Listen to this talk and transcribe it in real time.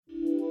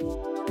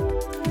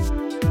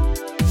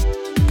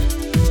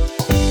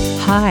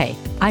Hi,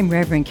 I'm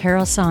Reverend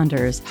Carol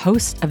Saunders,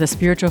 host of the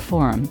Spiritual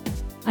Forum.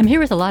 I'm here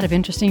with a lot of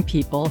interesting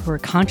people who are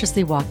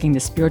consciously walking the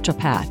spiritual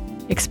path,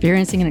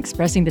 experiencing and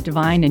expressing the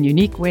divine in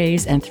unique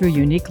ways and through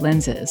unique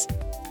lenses.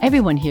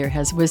 Everyone here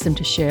has wisdom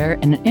to share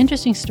and an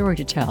interesting story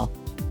to tell,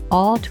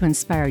 all to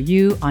inspire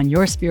you on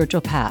your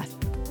spiritual path.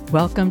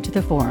 Welcome to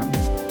the Forum.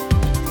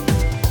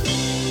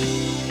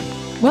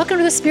 Welcome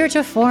to the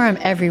Spiritual Forum,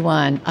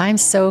 everyone. I'm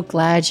so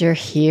glad you're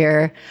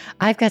here.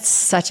 I've got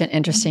such an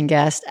interesting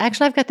guest.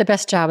 Actually, I've got the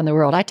best job in the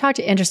world. I talk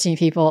to interesting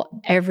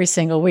people every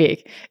single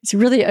week. It's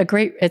really a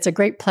great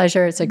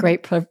pleasure. It's a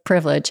great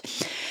privilege.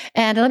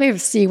 And let me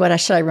see, what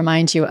should I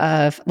remind you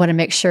of? I want to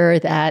make sure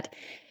that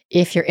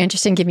if you're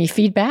interested, give me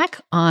feedback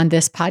on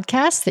this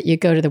podcast, that you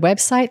go to the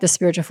website,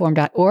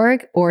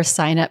 thespiritualforum.org, or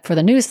sign up for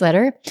the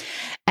newsletter,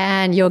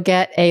 and you'll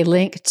get a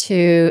link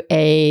to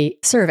a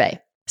survey.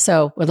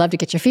 So we'd love to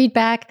get your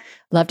feedback,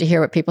 love to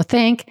hear what people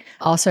think.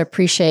 Also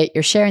appreciate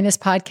your sharing this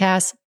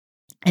podcast.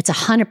 It's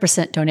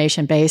 100%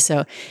 donation based.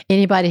 So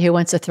anybody who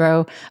wants to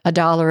throw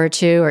 $1 or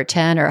 $2 or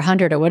 10 or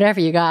 100 or whatever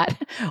you got,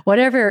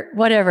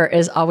 whatever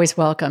is always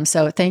welcome.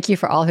 So thank you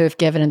for all who have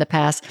given in the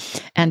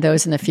past and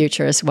those in the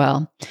future as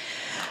well.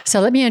 So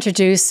let me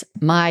introduce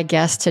my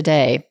guest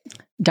today.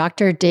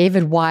 Dr.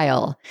 David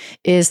Weill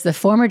is the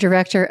former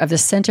director of the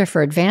Center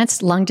for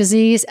Advanced Lung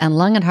Disease and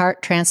Lung and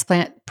Heart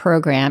Transplant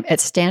program at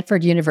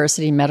Stanford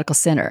University Medical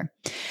Center.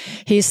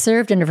 He's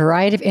served in a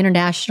variety of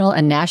international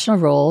and national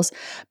roles,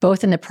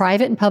 both in the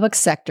private and public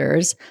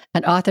sectors,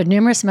 and authored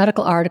numerous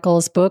medical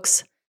articles,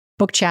 books,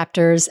 book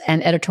chapters,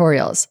 and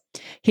editorials.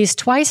 He's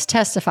twice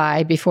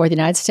testified before the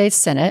United States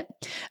Senate,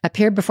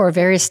 appeared before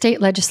various state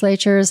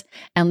legislatures,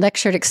 and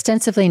lectured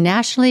extensively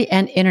nationally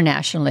and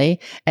internationally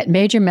at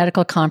major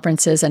medical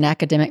conferences and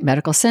academic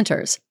medical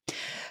centers.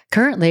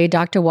 Currently,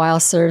 Dr.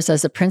 Weill serves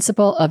as the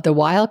principal of the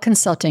Weill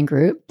Consulting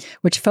Group,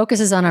 which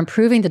focuses on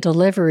improving the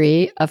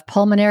delivery of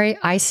pulmonary,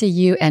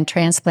 ICU, and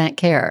transplant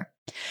care.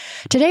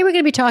 Today, we're going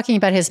to be talking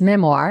about his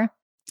memoir,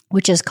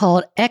 which is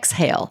called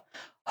Exhale: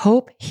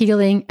 Hope,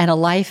 Healing, and a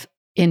Life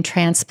in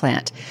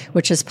Transplant,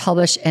 which is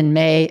published in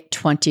May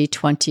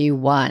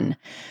 2021.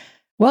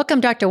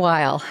 Welcome, Dr.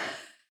 Weill.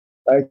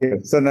 Thank you.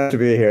 So nice to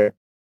be here.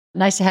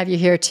 Nice to have you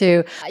here,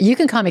 too. You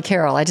can call me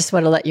Carol. I just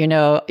want to let you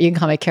know, you can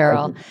call me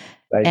Carol.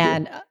 Thank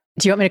and you.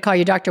 Do you want me to call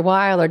you Dr.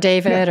 Weill or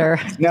David? Or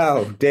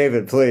No,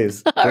 David,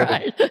 please. All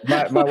right.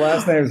 My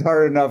last name is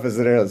hard enough as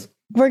it is.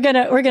 We're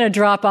gonna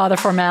drop all the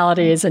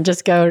formalities and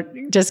just go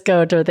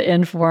to the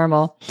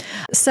informal.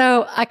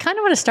 So I kind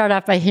of want to start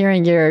off by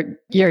hearing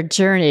your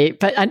journey,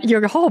 but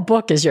your whole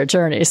book is your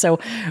journey. So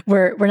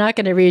we're not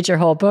going to read your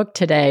whole book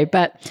today,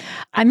 but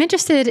I'm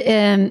interested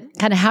in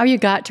kind of how you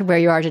got to where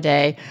you are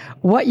today,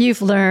 what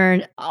you've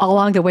learned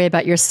along the way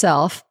about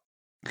yourself.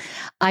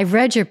 I've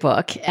read your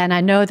book, and I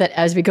know that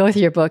as we go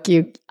through your book,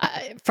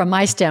 from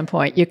my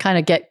standpoint, you kind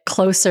of get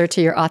closer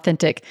to your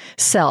authentic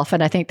self,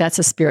 and I think that's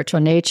a spiritual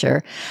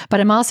nature. But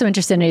I'm also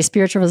interested in any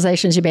spiritual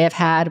realizations you may have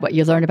had, what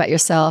you learned about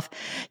yourself.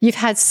 You've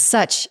had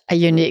such a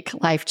unique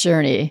life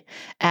journey,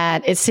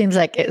 and it seems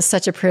like it's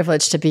such a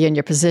privilege to be in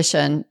your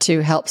position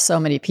to help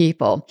so many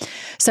people.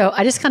 So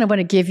I just kind of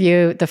want to give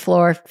you the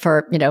floor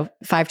for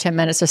 5-10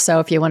 minutes or so,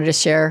 if you wanted to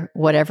share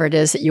whatever it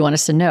is that you want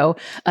us to know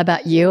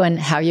about you and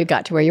how you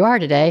got to where you are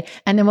today.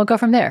 And then we'll go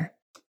from there.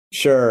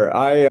 Sure.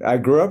 I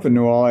grew up in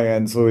New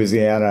Orleans,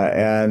 Louisiana,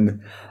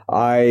 and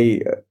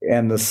I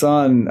am the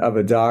son of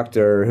a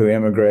doctor who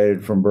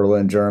immigrated from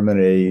Berlin,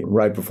 Germany,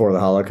 right before the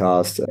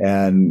Holocaust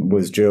and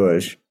was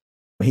Jewish.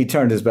 He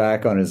turned his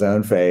back on his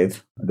own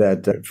faith,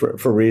 that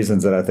for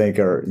reasons that I think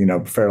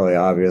are fairly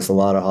obvious. A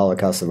lot of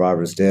Holocaust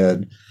survivors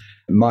did.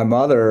 My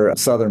mother,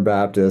 Southern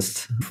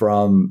Baptist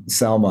from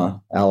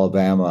Selma,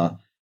 Alabama,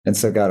 and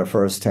so got a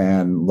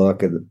firsthand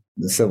look at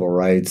the civil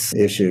rights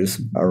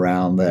issues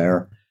around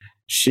there.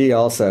 She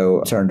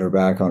also turned her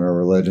back on her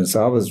religion.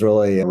 So I was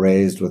really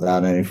raised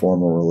without any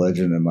formal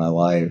religion in my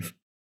life.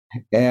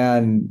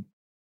 And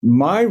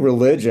my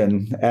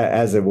religion,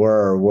 as it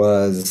were,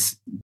 was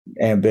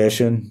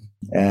ambition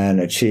and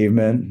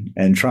achievement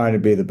and trying to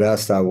be the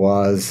best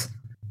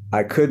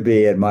I could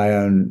be at my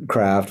own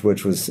craft,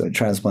 which was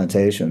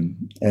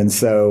transplantation. And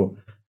so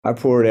I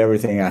poured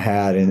everything I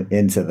had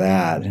into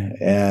that.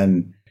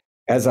 And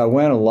as I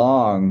went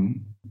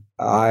along,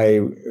 I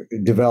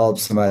developed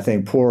some, I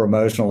think, poor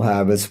emotional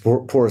habits,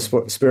 poor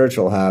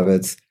spiritual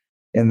habits,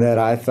 in that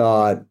I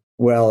thought,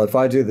 well, if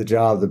I do the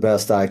job the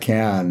best I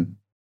can,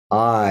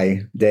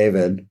 I,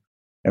 David,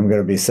 am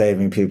going to be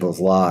saving people's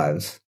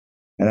lives.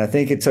 And I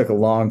think it took a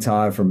long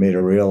time for me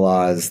to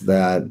realize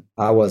that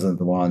I wasn't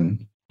the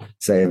one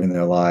saving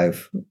their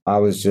life. I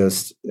was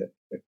just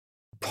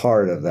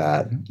part of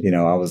that.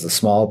 I was a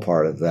small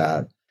part of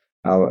that.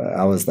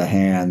 I was the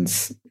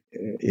hands,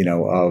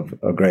 of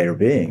a greater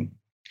being.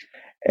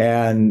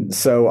 And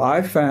so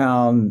I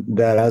found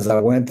that as I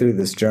went through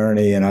this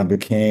journey and I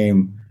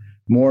became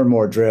more and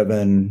more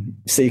driven,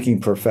 seeking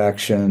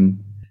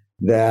perfection,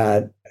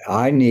 that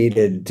I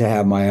needed to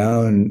have my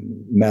own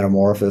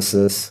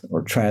metamorphosis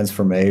or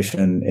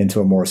transformation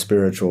into a more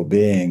spiritual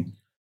being.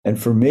 And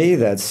for me,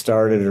 that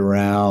started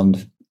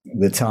around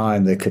the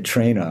time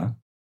that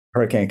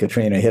Hurricane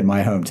Katrina hit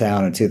my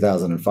hometown in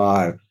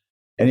 2005.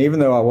 And even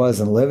though I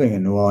wasn't living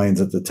in New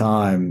Orleans at the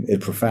time,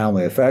 it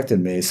profoundly affected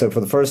me. So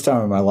for the first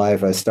time in my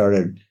life, I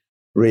started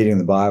reading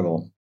the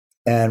Bible.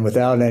 And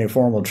without any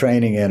formal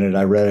training in it,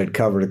 I read it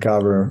cover to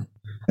cover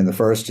in the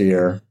first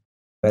year,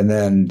 and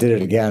then did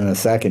it again in the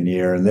second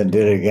year, and then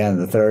did it again in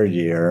the third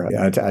year.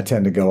 I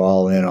tend to go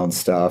all in on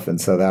stuff, and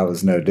so that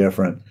was no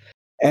different.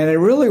 And it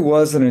really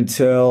wasn't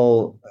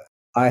until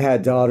I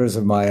had daughters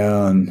of my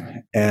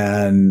own,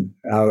 and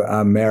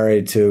I'm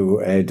married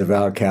to a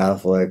devout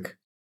Catholic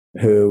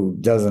who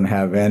doesn't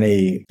have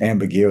any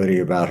ambiguity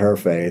about her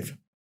faith.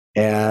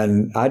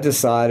 And I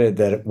decided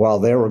that while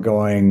they were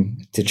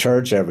going to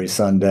church every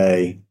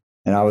Sunday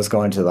and I was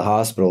going to the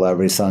hospital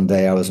every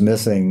Sunday, I was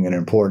missing an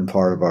important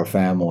part of our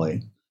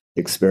family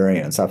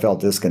experience. I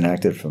felt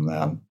disconnected from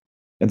them.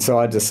 And so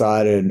I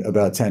decided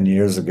about 10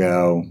 years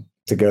ago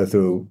to go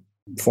through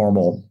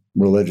formal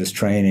religious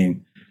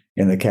training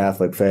in the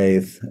Catholic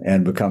faith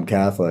and become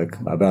Catholic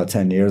about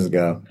 10 years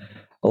ago.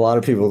 A lot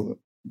of people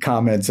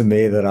comment to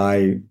me that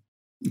I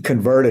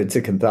converted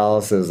to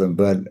Catholicism,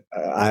 but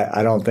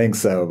I don't think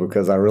so,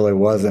 because I really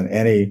wasn't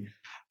any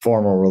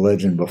formal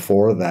religion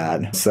before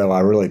that. So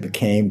I really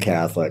became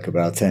Catholic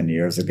about 10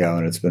 years ago,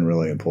 and it's been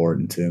really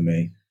important to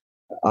me.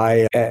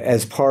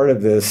 As part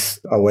of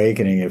this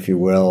awakening, if you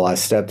will, I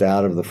stepped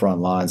out of the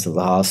front lines of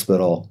the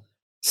hospital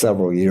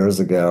several years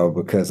ago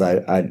because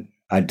I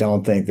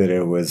don't think that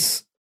it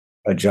was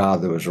a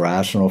job that was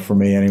rational for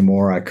me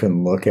anymore. I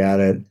couldn't look at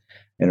it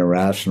in a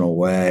rational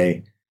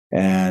way.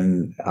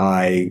 And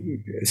I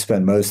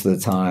spent most of the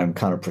time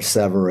kind of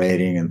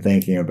perseverating and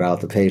thinking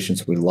about the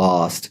patients we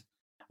lost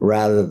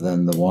rather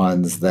than the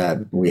ones that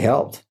we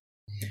helped.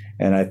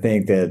 And I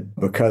think that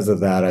because of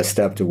that, I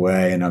stepped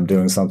away and I'm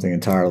doing something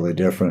entirely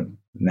different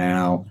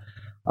now.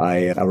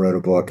 I wrote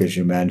a book, as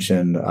you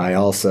mentioned. I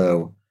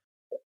also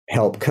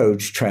help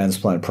coach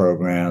transplant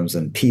programs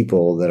and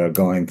people that are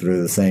going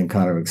through the same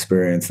kind of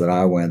experience that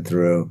I went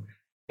through,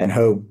 and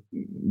hope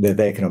that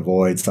they can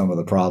avoid some of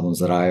the problems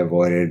that I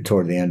avoided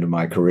toward the end of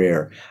my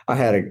career. I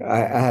had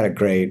a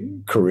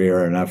great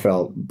career, and I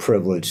felt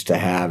privileged to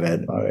have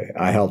it.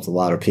 I helped a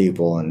lot of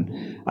people,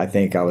 and I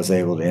think I was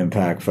able to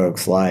impact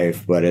folks'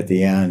 life. But at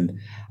the end,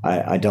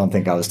 I don't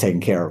think I was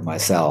taking care of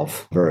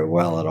myself very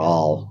well at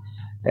all.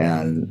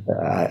 And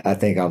I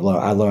think I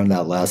learned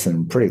that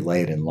lesson pretty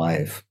late in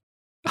life.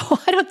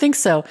 Oh, I don't think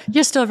so.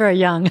 You're still very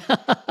young.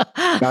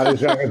 Not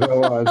as young as I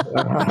was.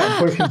 I'm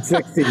pushing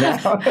 60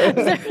 now.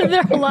 there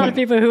are a lot of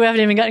people who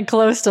haven't even gotten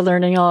close to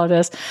learning all of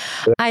this.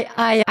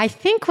 I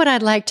think what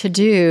I'd like to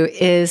do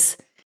is,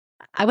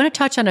 I want to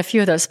touch on a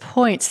few of those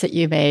points that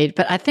you made,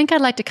 but I think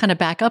I'd like to kind of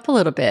back up a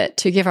little bit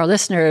to give our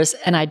listeners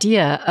an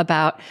idea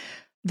about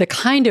the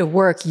kind of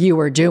work you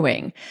were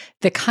doing,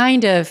 the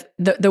kind of,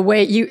 the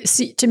way you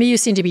see, to me, you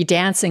seem to be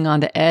dancing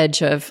on the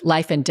edge of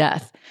life and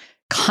death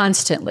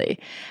constantly.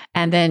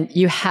 And then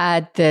you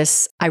had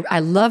this, I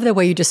love the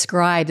way you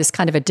describe this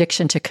kind of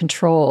addiction to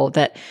control,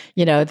 that,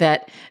 you know,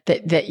 that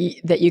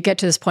you get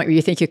to this point where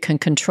you think you can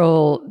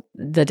control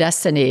the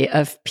destiny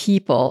of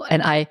people.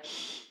 And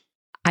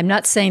I'm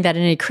not saying that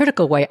in any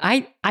critical way.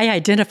 I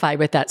identify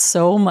with that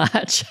so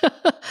much.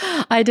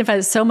 I identify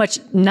with so much,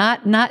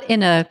 not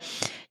in a,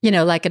 you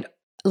know, like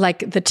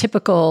the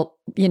typical,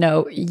 you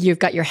know, you've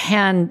got your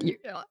hand,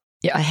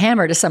 a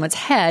hammer to someone's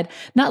head,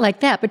 not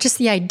like that, but just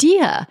the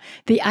idea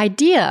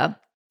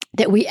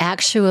that we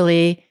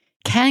actually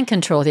can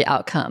control the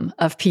outcome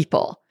of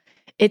people.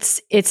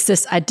 It's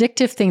this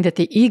addictive thing that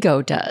the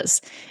ego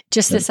does.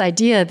 Just this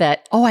idea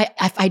that,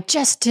 if I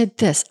just did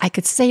this, I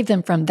could save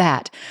them from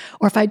that.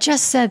 Or if I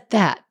just said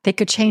that, they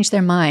could change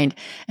their mind.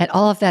 And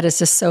all of that is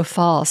just so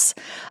false.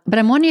 But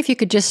I'm wondering if you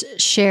could just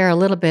share a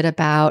little bit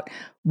about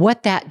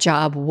what that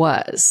job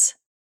was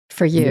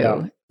for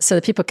you, so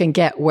that people can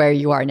get where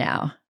you are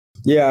now.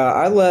 Yeah,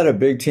 I led a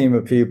big team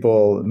of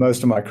people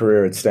most of my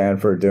career at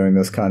Stanford doing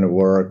this kind of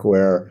work,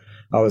 where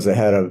I was the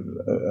head of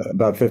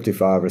about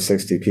 55 or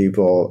 60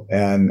 people.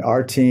 And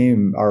our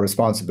team, our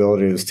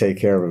responsibility was to take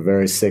care of a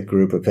very sick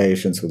group of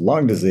patients with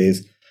lung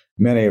disease,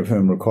 many of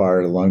whom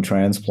required a lung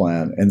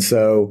transplant. And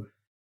so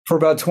for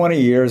about 20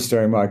 years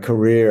during my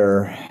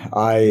career,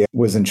 I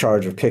was in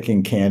charge of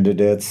picking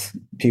candidates,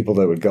 people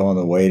that would go on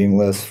the waiting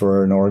list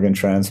for an organ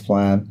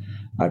transplant.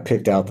 I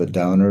picked out the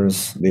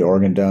donors, the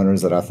organ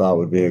donors that I thought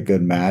would be a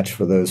good match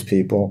for those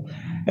people,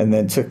 and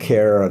then took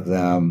care of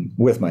them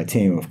with my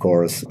team, of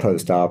course,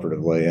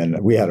 post-operatively.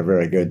 And we had a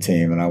very good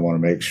team, and I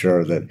want to make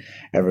sure that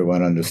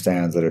everyone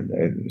understands that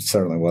it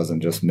certainly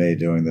wasn't just me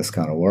doing this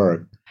kind of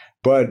work.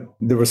 But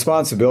the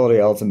responsibility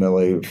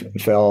ultimately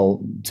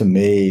fell to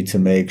me to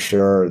make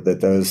sure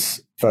that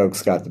those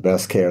folks got the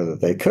best care that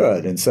they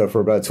could. And so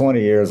for about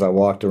 20 years, I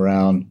walked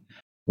around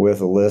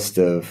with a list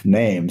of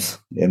names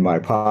in my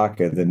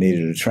pocket that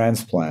needed a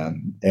transplant.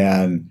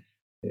 And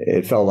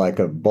it felt like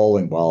a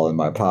bowling ball in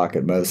my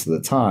pocket most of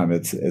the time.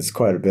 It's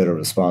quite a bit of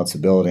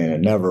responsibility, and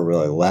it never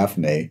really left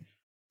me.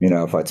 You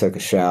know, if I took a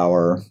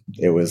shower,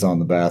 it was on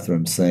the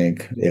bathroom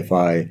sink. If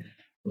I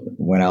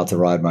went out to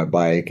ride my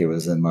bike, it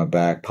was in my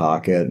back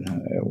pocket.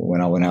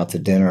 When I went out to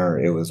dinner,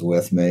 it was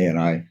with me. And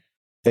I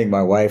think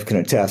my wife can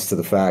attest to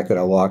the fact that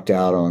I walked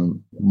out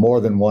on more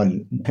than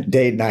one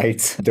date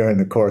nights during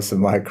the course of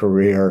my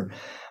career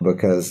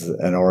because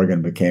an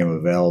organ became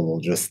available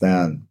just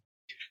then.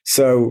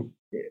 So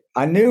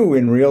I knew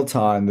in real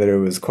time that it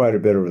was quite a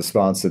bit of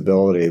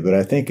responsibility, but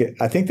I think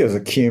there's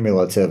a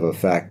cumulative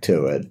effect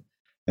to it.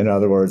 In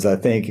other words, I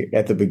think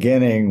at the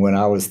beginning, when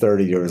I was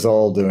 30 years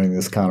old doing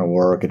this kind of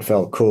work, it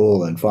felt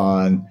cool and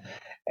fun.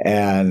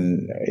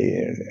 And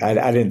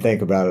I didn't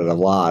think about it a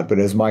lot. But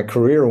as my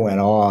career went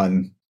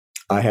on,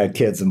 I had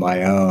kids of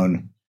my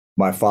own.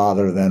 My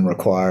father then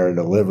required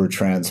a liver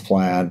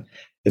transplant.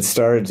 It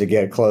started to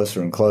get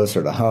closer and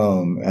closer to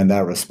home, and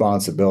that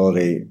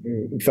responsibility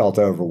felt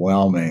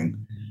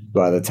overwhelming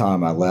by the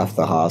time I left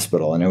the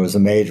hospital. And it was a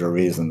major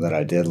reason that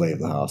I did leave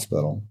the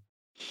hospital.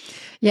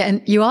 Yeah,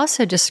 and you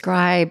also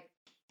describe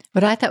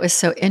what I thought was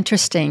so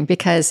interesting,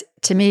 because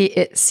to me,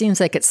 it seems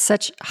like it's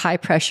such high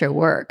pressure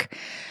work.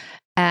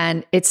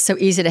 And it's so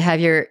easy to have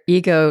your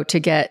ego to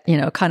get,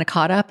 kind of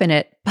caught up in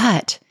it.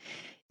 But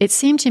it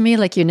seemed to me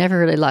like you never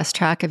really lost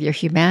track of your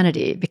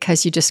humanity,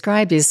 because you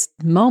described these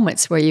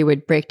moments where you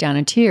would break down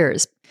in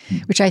tears,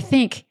 which I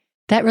think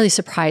that really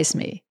surprised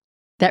me.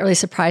 That really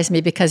surprised me,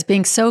 because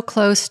being so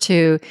close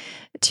to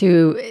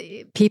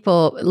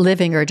people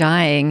living or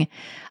dying,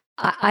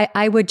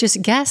 I would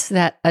just guess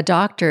that a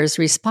doctor's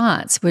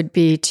response would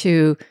be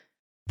to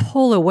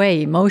pull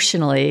away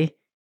emotionally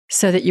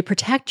so that you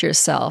protect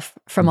yourself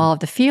from all of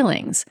the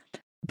feelings.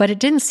 But it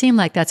didn't seem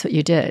like that's what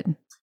you did.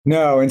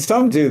 No, and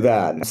some do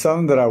that.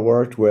 Some that I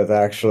worked with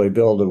actually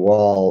build a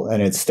wall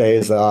and it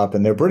stays up,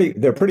 and they're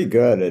pretty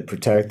good at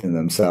protecting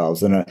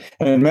themselves. And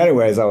in many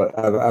ways,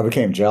 I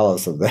became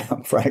jealous of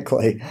them,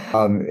 frankly.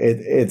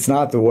 It's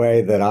not the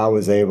way that I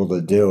was able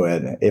to do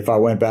it. If I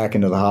went back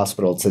into the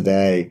hospital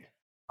today,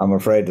 I'm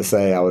afraid to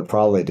say I would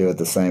probably do it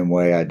the same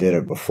way I did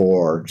it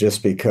before,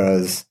 just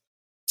because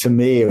to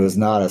me, it was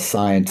not a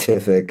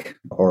scientific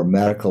or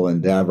medical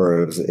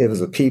endeavor. It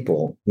was a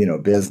people,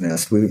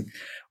 business.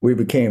 We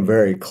became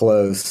very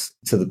close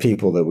to the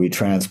people that we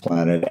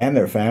transplanted and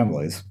their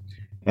families.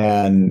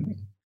 And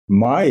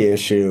my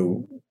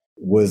issue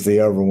was the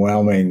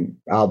overwhelming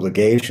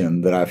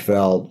obligation that I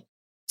felt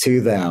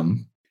to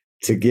them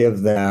to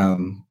give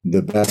them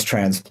the best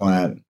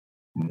transplant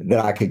that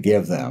I could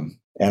give them.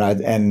 And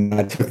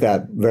I took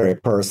that very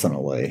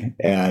personally.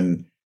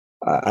 And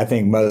I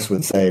think most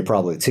would say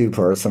probably too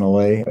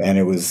personally. And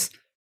it was,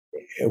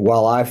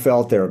 while I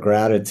felt their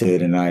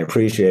gratitude and I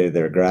appreciated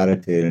their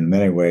gratitude, in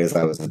many ways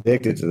I was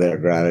addicted to their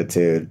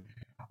gratitude,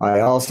 I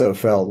also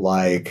felt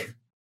like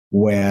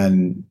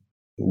when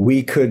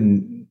we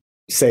couldn't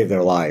save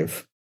their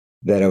life,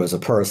 that it was a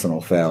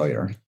personal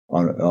failure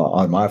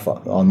on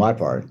my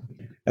part.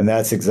 And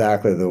that's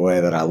exactly the way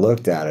that I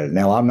looked at it.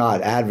 Now, I'm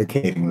not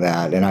advocating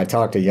that. And I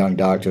talk to young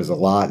doctors a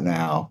lot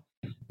now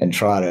and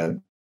try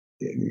to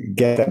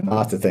get them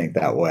not to think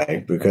that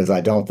way, because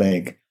I don't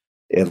think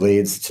it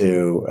leads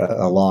to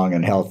a long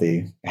and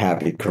healthy,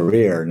 happy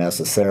career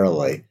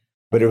necessarily.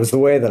 But it was the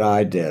way that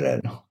I did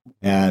it.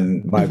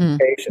 And my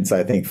patients,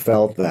 I think,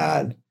 felt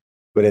that.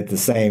 But at the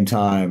same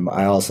time,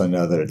 I also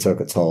know that it took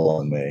a toll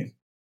on me.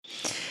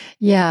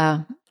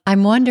 Yeah.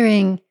 I'm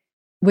wondering,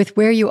 with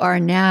where you are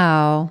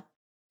now,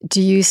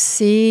 do you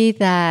see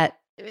that,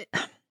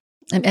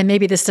 and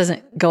maybe this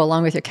doesn't go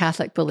along with your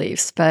Catholic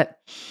beliefs, but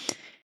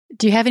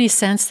do you have any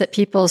sense that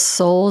people's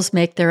souls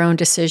make their own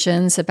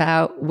decisions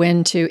about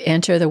when to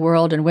enter the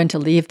world and when to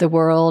leave the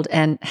world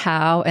and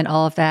how and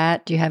all of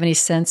that? Do you have any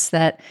sense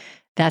that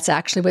that's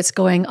actually what's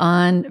going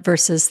on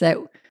versus that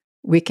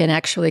we can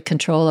actually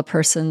control a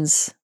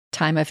person's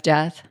time of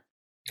death?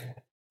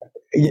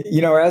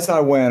 As I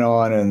went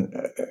on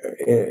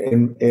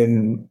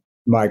in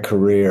my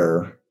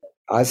career,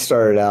 I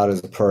started out as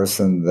a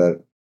person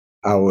that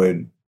I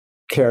would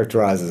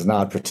characterize as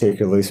not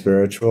particularly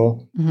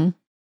spiritual. Mm-hmm.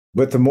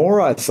 But the more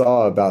I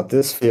saw about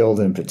this field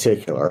in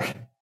particular,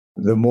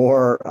 the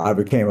more I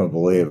became a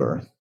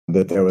believer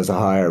that there was a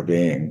higher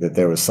being, that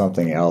there was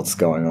something else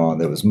going on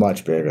that was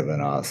much bigger than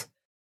us.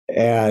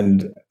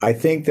 And I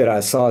think that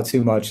I saw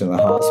too much in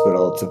the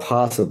hospital to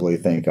possibly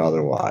think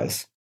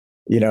otherwise.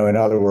 In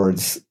other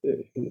words,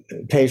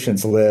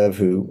 patients live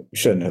who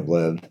shouldn't have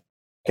lived.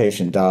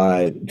 Patients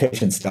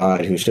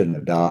died who shouldn't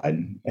have died.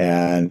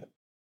 And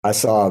I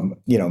saw,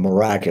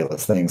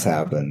 miraculous things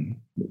happen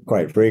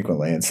quite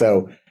frequently. And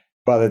so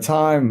by the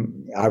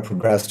time I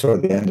progressed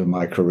toward the end of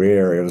my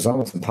career, it was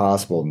almost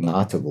impossible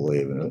not to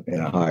believe in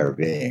a higher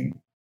being.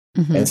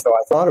 Mm-hmm. And so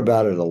I thought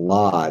about it a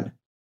lot.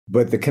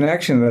 But the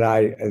connection that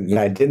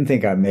I didn't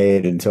think I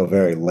made until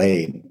very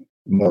late,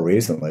 more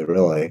recently,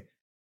 really,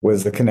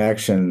 was the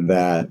connection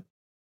that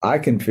I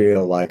can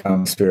feel like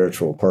I'm a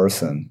spiritual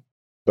person.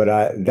 But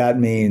that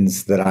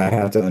means that I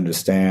have to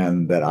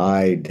understand that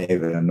I,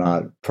 David, am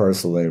not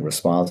personally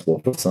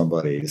responsible for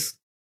somebody's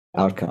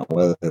outcome,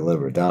 whether they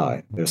live or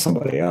die. There's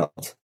somebody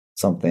else,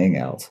 something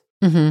else.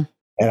 Mm-hmm.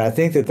 And I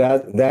think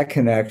that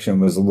connection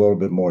was a little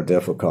bit more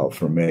difficult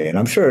for me. And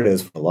I'm sure it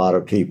is for a lot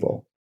of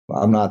people.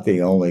 I'm not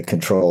the only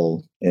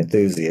control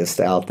enthusiast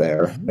out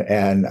there.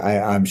 And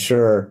I'm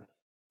sure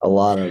a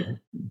lot of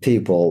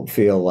people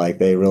feel like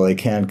they really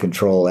can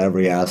control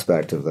every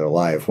aspect of their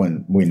life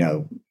when we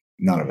know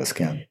none of us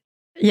can.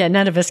 Yeah,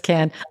 none of us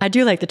can. I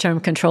do like the term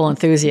control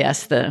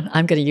enthusiast, though.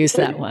 I'm going to use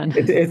that one.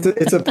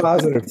 It's a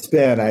positive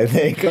spin, I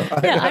think.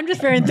 Yeah, I'm just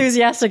very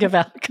enthusiastic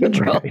about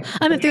control. Right.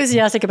 I'm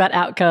enthusiastic about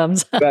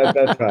outcomes.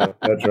 That's right.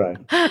 That's right.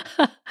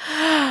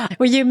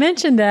 Well, you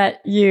mentioned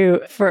that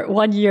for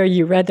 1 year,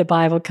 you read the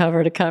Bible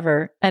cover to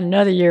cover, and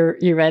another year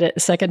you read it a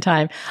second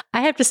time.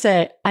 I have to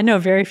say, I know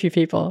very few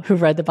people who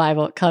read the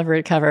Bible cover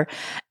to cover,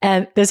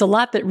 and there's a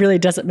lot that really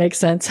doesn't make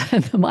sense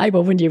in the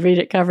Bible when you read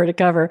it cover to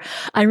cover.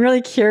 I'm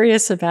really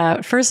curious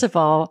about, first of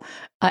all,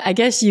 I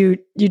guess you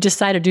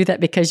decided to do that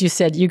because you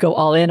said you go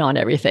all in on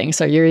everything.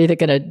 So you're either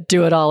going to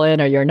do it all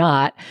in or you're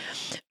not.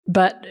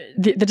 But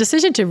the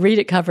decision to read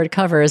it cover to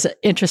cover is an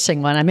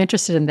interesting one. I'm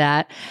interested in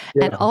that.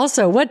 Yeah. And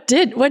also, what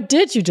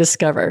did you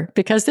discover?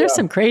 Because there's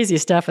some crazy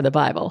stuff in the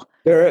Bible.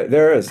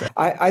 There is.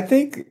 I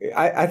think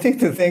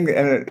the thing,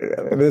 and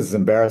this is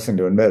embarrassing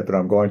to admit, but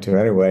I'm going to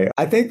anyway.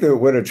 I think that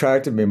what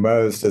attracted me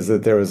most is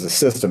that there was a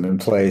system in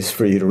place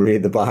for you to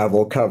read the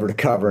Bible cover to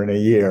cover in a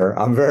year.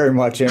 I'm very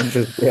much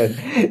interested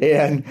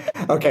in,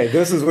 okay,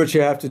 this is what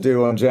you have to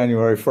do on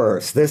January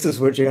 1st. This is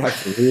what you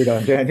have to read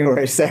on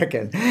January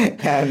 2nd.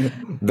 And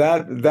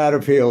that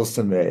appeals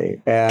to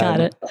me. And got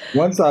it.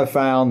 Once I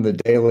found the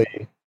daily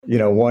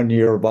 1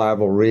 year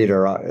Bible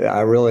reader,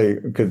 I really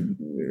could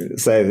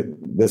say that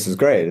this is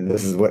great. And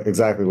this is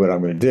exactly what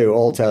I'm going to do,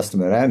 Old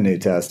Testament and New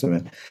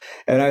Testament.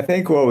 And I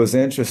think what was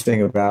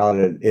interesting about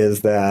it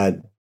is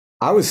that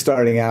I was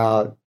starting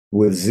out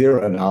with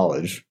zero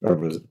knowledge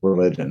of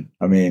religion.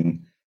 I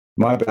mean,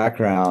 my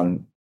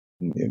background,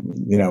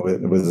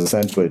 was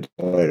essentially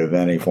devoid of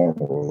any form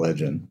of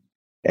religion.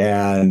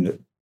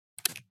 And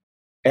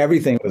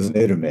everything was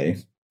new to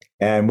me.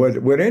 And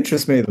what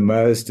interests me the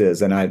most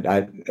is, and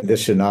I this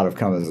should not have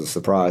come as a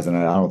surprise, and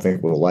I don't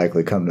think will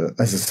likely come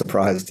as a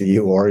surprise to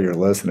you or your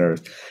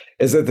listeners,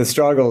 is that the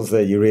struggles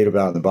that you read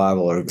about in the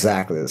Bible are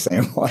exactly the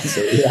same ones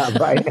that we have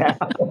right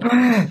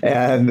now.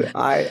 And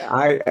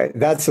I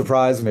that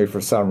surprised me for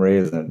some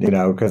reason,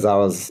 because I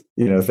was,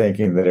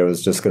 thinking that it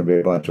was just going to be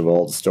a bunch of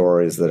old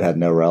stories that had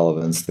no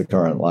relevance to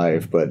current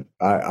life. But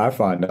I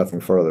find nothing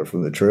further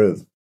from the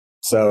truth.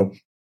 So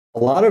a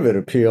lot of it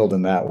appealed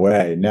in that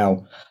way.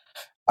 Now,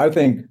 I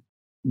think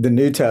the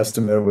New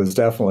Testament was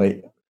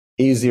definitely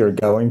easier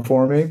going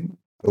for me,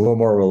 a little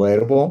more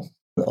relatable.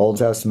 The Old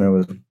Testament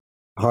was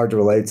hard to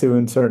relate to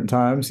in certain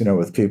times,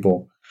 with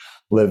people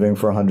living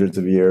for hundreds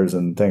of years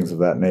and things of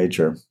that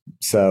nature.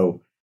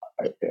 So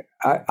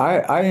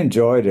I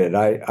enjoyed it.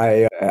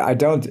 I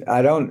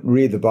don't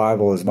read the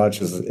Bible as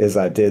much as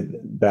I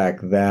did back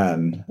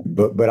then,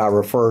 but I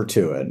refer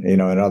to it. In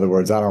other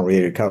words, I don't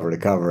read it cover to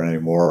cover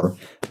anymore,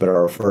 but I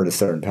refer to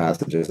certain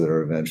passages that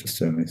are of interest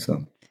to me.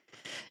 So.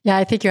 Yeah,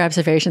 I think your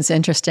observation is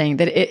interesting,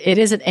 that it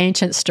is an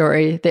ancient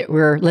story that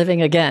we're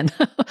living again.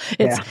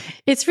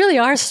 It's really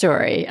our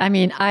story. I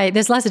mean,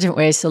 there's lots of different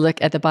ways to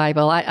look at the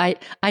Bible. I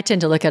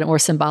tend to look at it more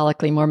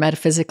symbolically, more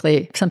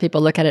metaphysically. Some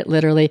people look at it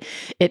literally.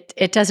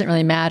 It doesn't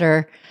really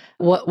matter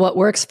what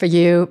works for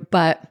you,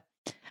 but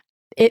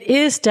it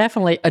is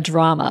definitely a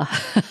drama,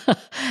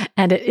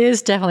 and it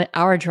is definitely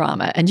our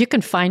drama. And you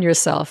can find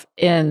yourself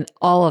in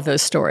all of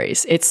those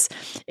stories. It's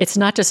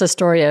not just a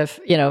story of,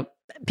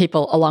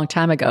 people a long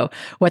time ago.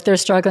 What they're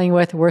struggling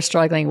with, we're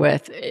struggling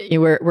with.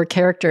 We're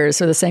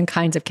characters, or the same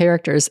kinds of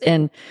characters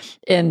in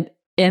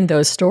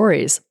those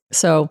stories.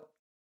 So,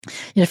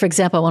 for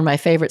example, one of my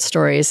favorite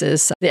stories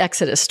is the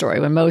Exodus story,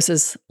 when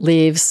Moses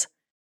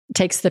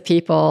takes the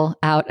people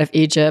out of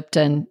Egypt,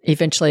 and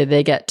eventually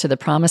they get to the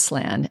Promised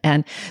Land.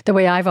 And the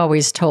way I've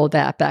always told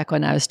that back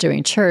when I was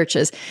doing church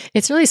is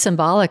it's really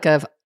symbolic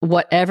of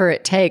whatever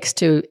it takes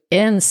to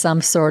end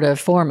some sort of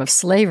form of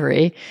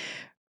slavery,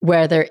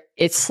 whether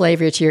it's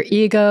slavery to your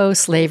ego,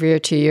 slavery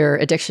to your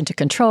addiction to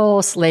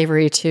control,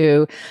 slavery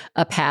to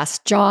a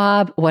past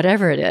job,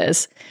 whatever it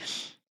is.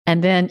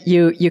 And then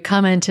you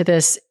come into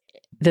this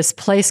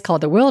place called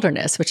the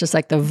wilderness, which is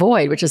like the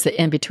void, which is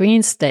the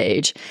in-between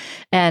stage.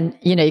 And,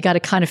 you got to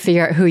kind of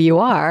figure out who you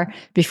are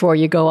before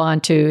you go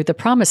on to the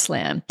Promised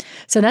Land.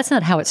 So that's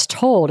not how it's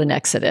told in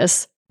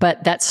Exodus,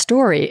 but that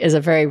story is a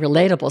very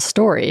relatable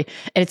story.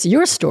 And it's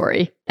your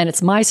story, and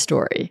it's my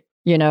story,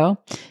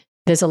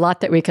 There's a lot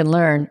that we can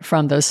learn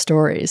from those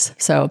stories.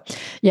 So,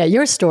 yeah,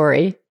 your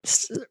story,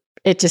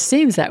 it just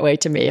seems that way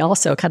to me.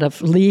 Also, kind of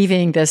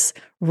leaving this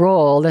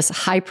role, this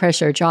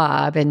high-pressure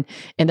job in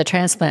the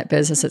transplant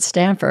business at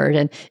Stanford,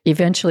 and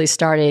eventually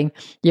starting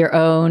your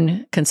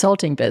own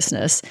consulting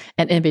business.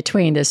 And in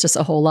between, there's just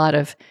a whole lot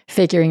of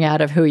figuring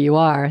out of who you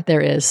are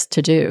there is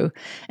to do.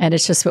 And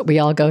it's just what we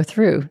all go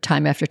through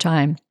time after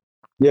time.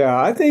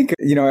 Yeah, I think,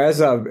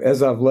 as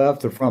I've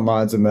left the front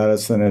lines of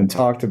medicine and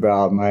talked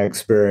about my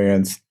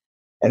experience,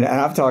 and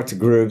I've talked to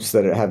groups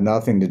that have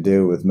nothing to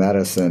do with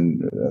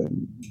medicine,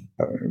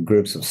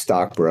 groups of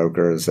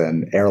stockbrokers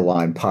and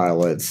airline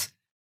pilots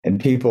and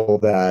people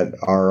that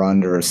are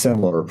under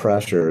similar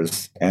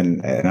pressures,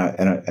 and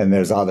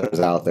there's others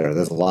out there.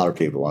 There's a lot of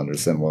people under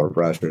similar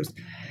pressures,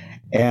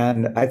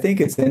 and I think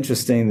it's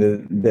interesting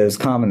that there's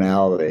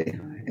commonality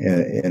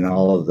in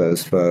all of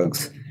those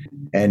folks,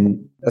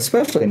 and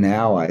especially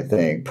now, I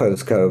think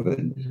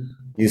post-COVID,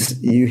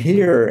 you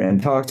hear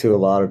and talk to a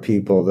lot of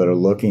people that are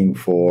looking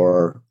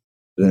for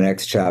the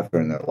next chapter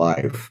in their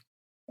life.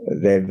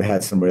 They've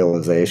had some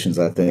realizations,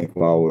 I think,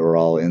 while we were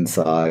all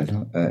inside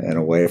and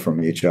away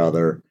from each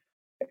other.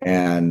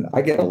 And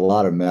I get a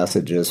lot of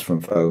messages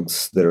from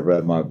folks that have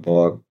read my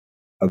book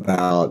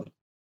about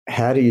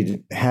how do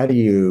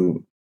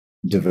you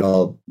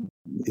develop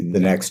the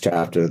next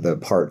chapter, the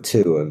part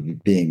 2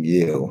 of being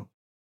you.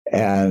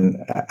 And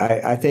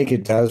I think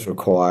it does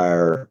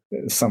require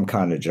some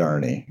kind of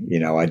journey.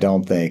 I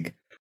don't think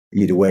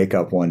you'd wake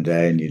up one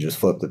day and you just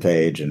flip the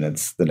page and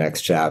it's the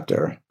next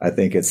chapter. I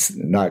think it's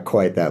not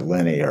quite that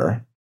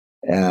linear.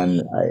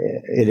 And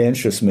it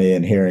interests me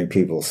in hearing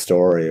people's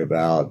story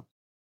about,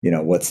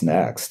 what's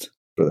next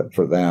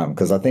for them.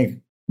 Because I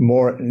think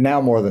more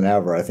than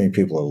ever, I think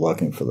people are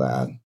looking for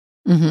that.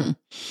 Mm-hmm.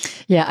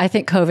 Yeah, I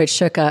think COVID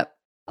shook up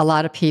a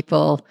lot of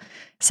people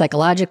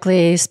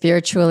psychologically,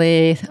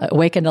 spiritually,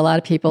 awakened a lot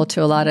of people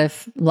to a lot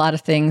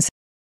of things.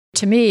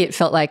 To me, it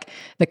felt like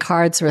the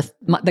cards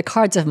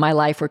of my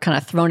life were kind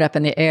of thrown up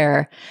in the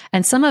air,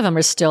 and some of them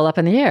are still up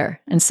in the air,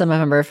 and some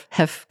of them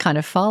have kind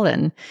of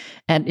fallen.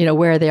 And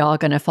where are they all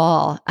going to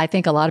fall? I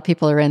think a lot of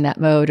people are in that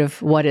mode of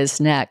what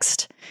is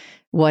next.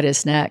 What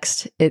is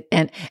next?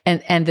 And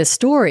the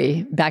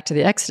story, back to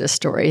the Exodus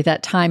story,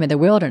 that time in the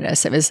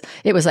wilderness, it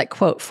was like,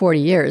 quote, 40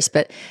 years.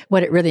 But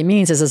what it really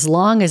means is as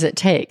long as it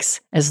takes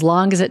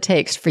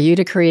for you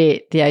to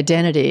create the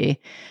identity,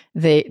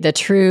 the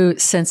true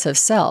sense of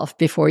self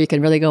before you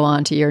can really go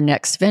on to your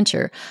next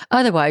venture.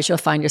 Otherwise, you'll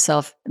find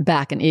yourself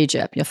back in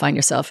Egypt. You'll find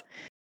yourself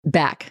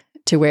back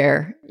to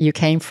where you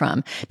came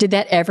from. Did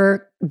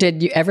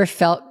you ever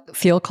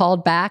feel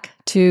called back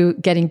to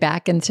getting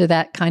back into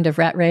that kind of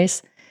rat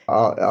race?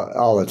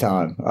 All the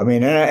time. I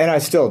mean, and I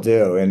still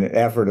do in an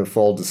effort of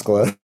full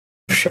disclosure.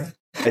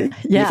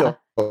 Yeah.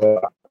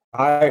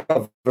 I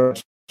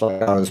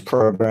was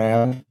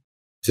programmed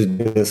to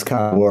do this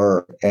kind of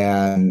work.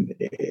 And,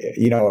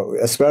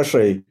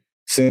 especially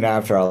soon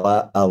after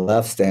I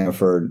left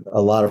Stanford,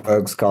 a lot of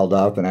folks called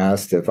up and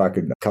asked if I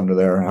could come to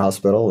their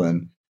hospital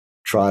and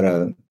try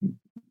to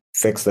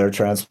fix their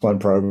transplant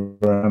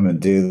program and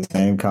do the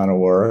same kind of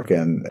work.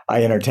 And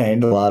I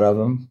entertained a lot of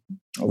them,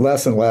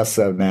 less and less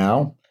so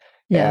now.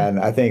 Yeah. And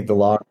I think the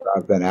longer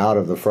I've been out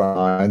of the front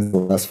lines, the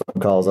less phone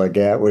calls I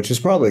get, which is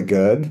probably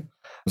good.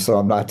 So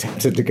I'm not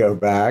tempted to go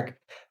back.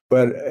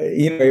 But,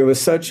 it was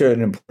such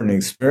an important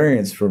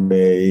experience for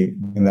me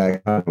in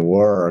that kind of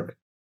work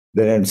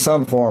that in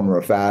some form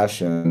or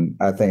fashion,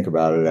 I think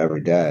about it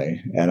every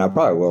day. And I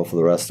probably will for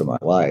the rest of my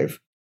life.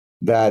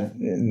 That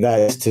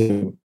is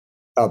to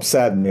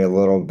upset me a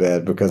little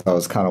bit because I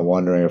was kind of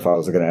wondering if I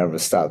was going to ever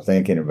stop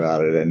thinking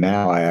about it. And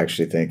now I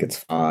actually think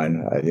it's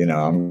fine. I'm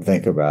going to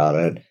think about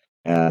it.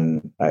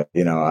 And I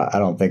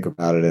don't think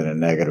about it in a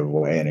negative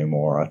way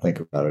anymore. I think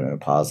about it in a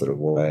positive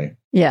way.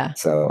 Yeah.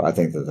 So I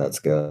think that's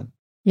good.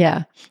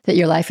 Yeah. That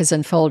your life is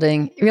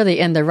unfolding really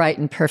in the right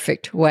and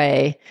perfect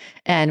way.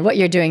 And what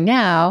you're doing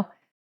now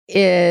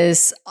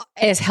is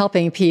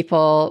helping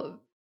people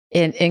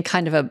in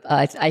kind of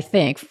I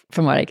think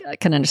from what I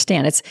can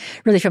understand, it's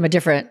really from a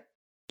different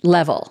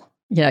level.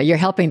 You're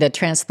helping the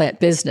transplant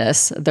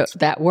business,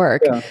 that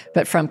work, yeah,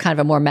 but from kind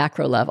of a more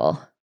macro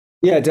level.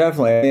 Yeah,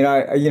 definitely. I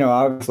mean,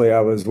 obviously I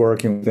was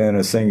working within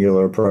a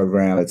singular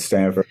program at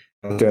Stanford.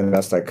 I was doing the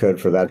best I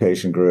could for that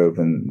patient group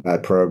and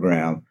that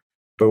program.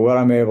 But what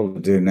I'm able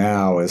to do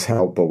now is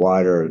help a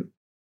wider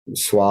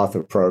swath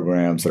of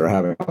programs that are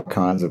having all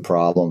kinds of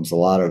problems. A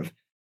lot of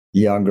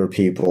younger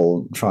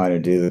people trying to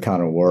do the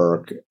kind of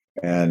work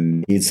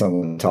and need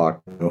someone to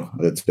talk to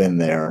that's been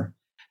there.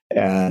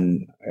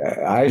 And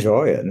I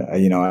enjoy it.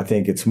 I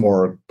think it's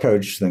more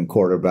coach than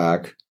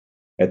quarterback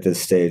at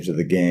this stage of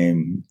the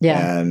game.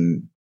 Yeah.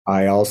 And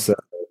I also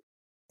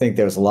think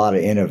there's a lot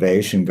of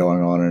innovation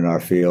going on in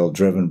our field,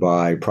 driven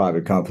by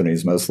private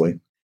companies mostly.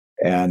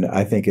 And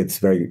I think it's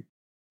very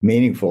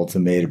meaningful to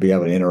me to be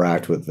able to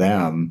interact with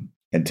them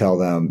and tell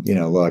them,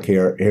 look,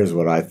 here's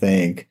what I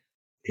think.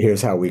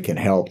 Here's how we can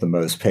help the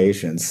most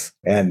patients.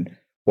 And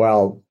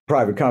while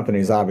private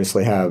companies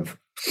obviously have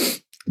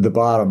the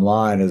bottom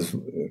line is,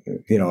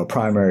 a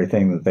primary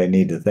thing that they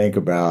need to think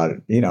about,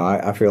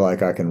 I feel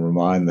like I can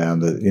remind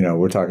them that,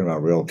 we're talking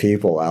about real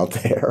people out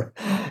there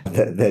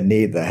that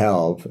need the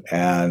help.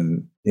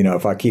 And,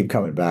 if I keep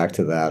coming back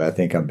to that, I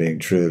think I'm being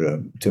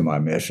true to my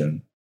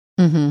mission.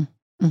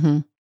 Mm-hmm. Mm-hmm.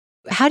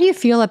 How do you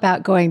feel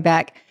about going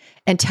back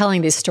and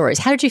telling these stories?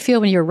 How did you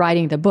feel when you were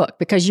writing the book?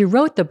 Because you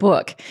wrote the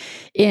book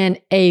in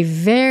a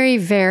very,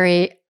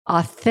 very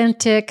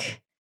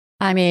authentic,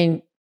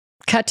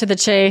 cut to the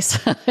chase,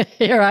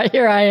 here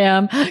I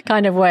am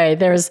kind of way.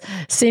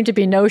 Seemed to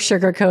be no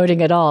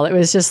sugarcoating at all. It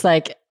was just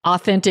like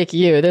authentic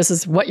you. This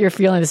is what you're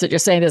feeling. This is what you're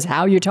saying. This is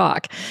how you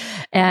talk.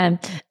 And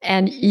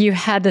you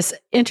had this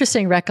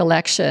interesting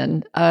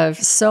recollection of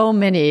so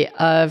many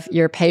of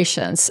your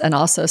patients and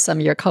also some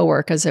of your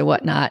coworkers and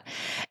whatnot.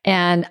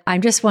 And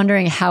I'm just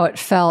wondering how it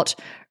felt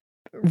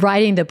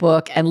writing the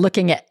book and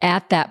looking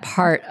at that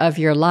part of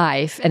your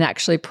life and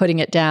actually putting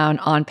it down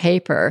on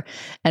paper,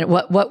 and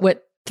what went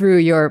through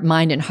your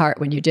mind and heart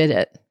when you did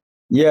it.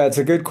 Yeah, it's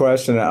a good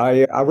question.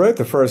 I wrote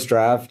the first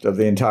draft of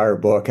the entire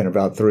book in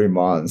about 3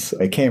 months.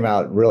 It came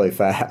out really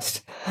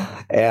fast.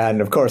 And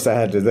of course, I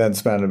had to then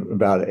spend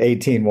about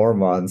 18 more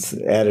months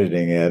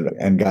editing it,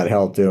 and got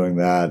help doing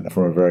that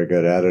from a very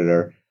good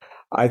editor.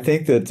 I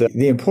think that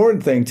the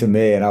important thing to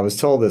me, and I was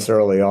told this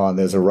early on,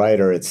 there's a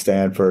writer at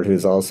Stanford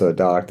who's also a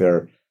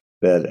doctor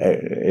that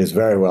is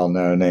very well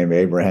known, named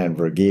Abraham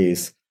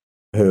Verghese,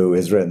 who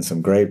has written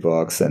some great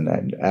books,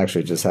 and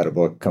actually just had a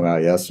book come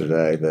out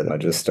yesterday that I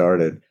just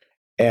started.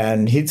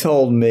 And he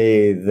told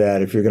me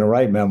that if you're going to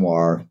write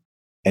memoir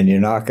and you're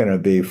not going to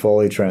be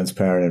fully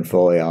transparent and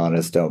fully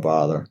honest, don't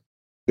bother.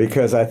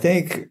 Because I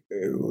think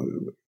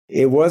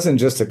it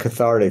wasn't just a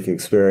cathartic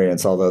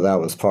experience, although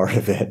that was part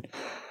of it.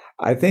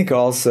 I think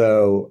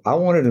also I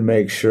wanted to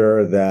make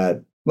sure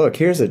that, look,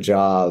 here's a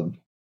job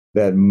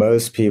that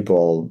most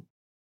people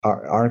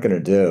aren't going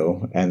to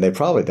do, and they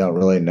probably don't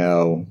really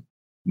know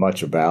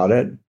much about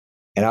it.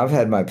 And I've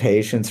had my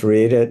patients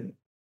read it,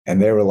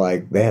 and they were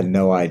like, they had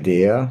no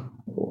idea,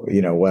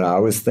 what I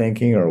was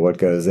thinking or what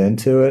goes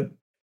into it.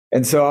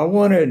 And so I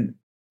wanted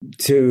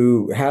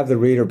to have the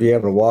reader be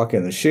able to walk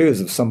in the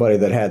shoes of somebody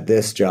that had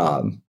this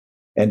job,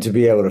 and to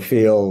be able to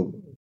feel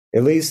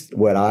at least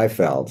what I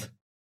felt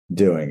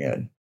doing it.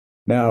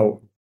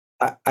 Now,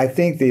 I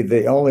think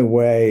the only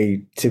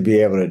way to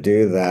be able to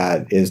do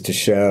that is to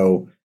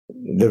show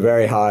the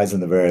very highs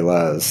and the very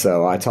lows.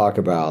 So I talk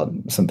about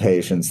some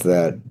patients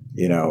that,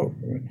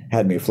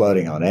 had me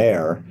floating on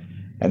air,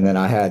 and then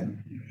I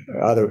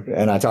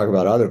talk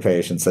about other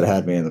patients that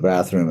had me in the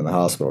bathroom in the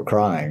hospital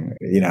crying,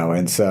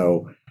 and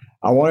so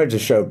I wanted to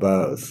show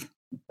both.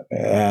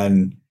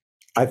 And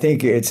I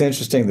think it's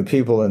interesting, the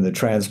people in the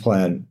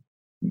transplant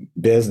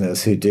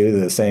business who do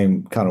the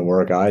same kind of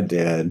work I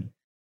did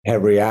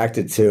have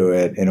reacted to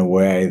it in a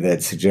way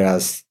that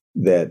suggests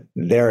that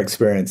they're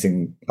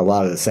experiencing a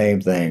lot of the same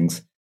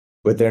things,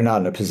 but they're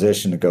not in a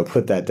position to go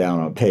put that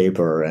down on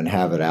paper and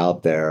have it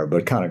out there,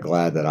 but kind of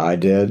glad that I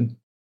did.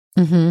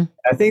 Mm-hmm.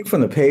 I think from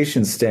the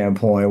patient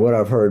standpoint, what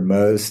I've heard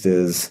most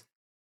is,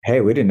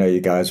 hey, we didn't know you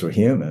guys were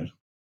human.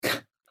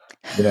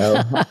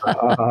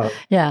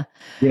 Yeah.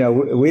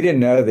 We didn't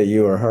know that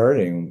you were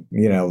hurting,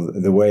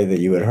 the way that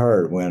you would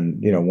hurt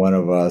when, one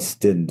of us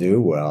didn't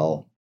do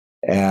well.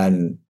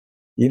 And,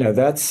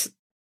 that's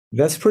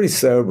pretty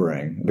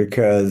sobering,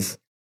 because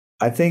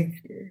I think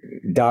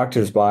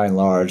doctors, by and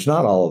large,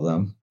 not all of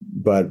them,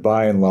 but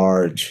by and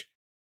large,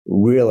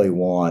 really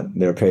want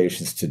their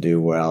patients to do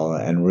well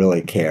and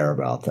really care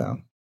about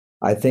them.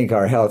 I think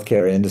our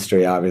healthcare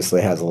industry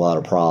obviously has a lot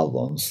of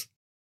problems.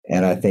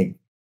 And I think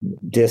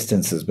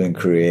distance has been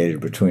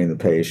created between the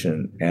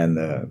patient and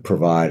the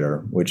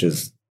provider, which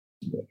is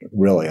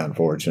really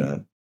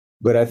unfortunate.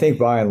 But I think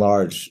by and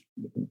large,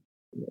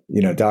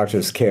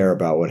 doctors care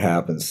about what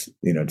happens,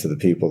 to the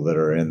people that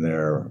are in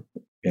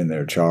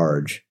their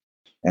charge.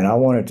 And I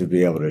wanted to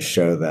be able to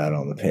show that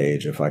on the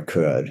page if I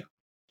could.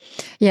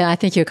 Yeah, I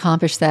think you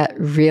accomplished that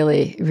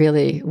really,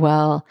 really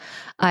well.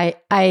 I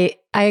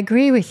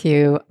agree with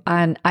you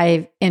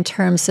in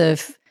terms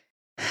of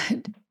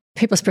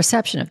people's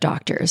perception of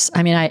doctors.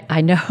 I mean,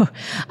 I know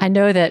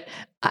that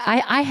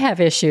I have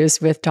issues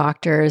with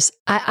doctors.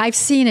 I've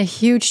seen a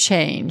huge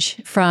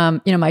change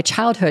from, my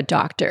childhood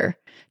doctor,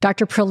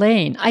 Dr.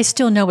 Prelane. I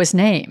still know his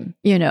name,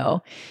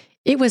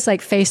 It was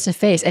like face to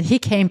face, and he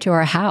came to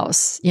our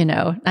house,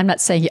 I'm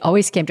not saying he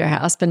always came to our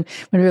house, but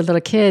when we were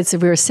little kids,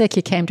 if we were sick,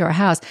 he came to our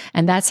house.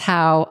 And that's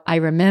how I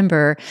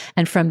remember.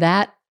 And from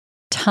that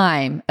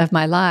time of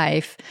my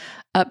life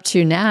up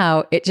to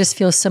now, it just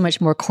feels so much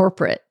more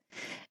corporate.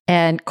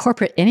 And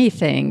corporate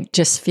anything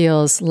just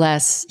feels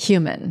less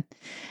human.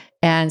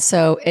 And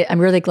so I'm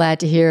really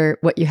glad to hear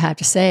what you have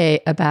to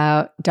say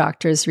about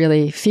doctors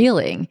really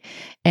feeling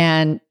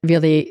and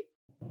really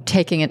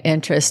taking an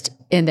interest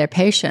in their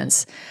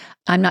patients.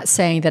 I'm not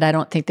saying that I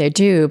don't think they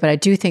do, but I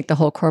do think the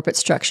whole corporate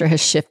structure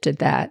has shifted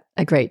that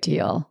a great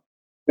deal.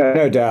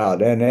 No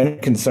doubt. And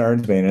it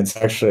concerns me. And it's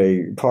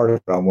actually part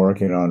of what I'm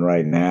working on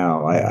right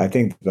now. I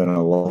think there's been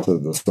a loss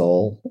of the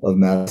soul of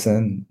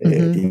medicine.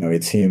 Mm-hmm.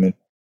 It's human.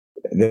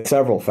 There's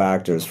several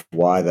factors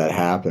why that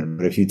happened.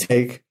 But if you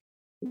take,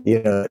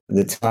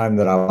 the time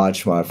that I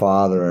watched my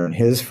father and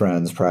his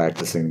friends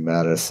practicing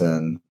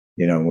medicine,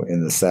 in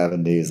the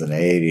 70s and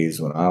 80s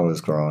when I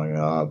was growing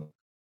up,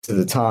 to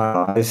the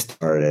time I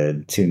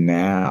started to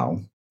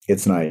now,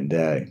 it's night and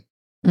day.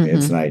 Mm-hmm.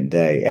 It's night and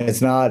day. And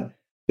it's not,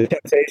 the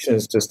temptation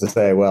is just to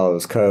say, well, it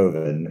was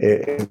COVID.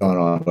 It's gone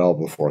on well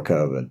before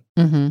COVID.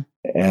 Mm-hmm.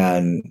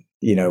 And,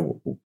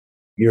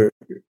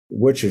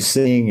 what you're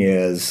seeing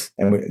is,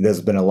 and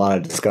there's been a lot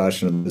of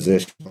discussion of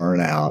physician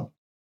burnout,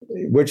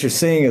 what you're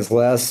seeing is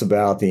less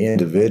about the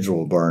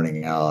individual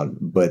burning out,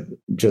 but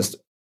just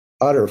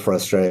utter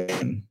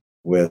frustration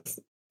with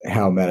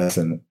how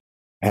medicine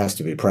has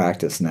to be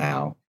practiced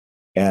now.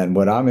 And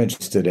what I'm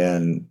interested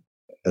in,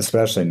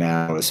 especially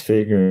now, is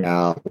figuring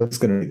out what's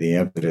going to be the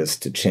impetus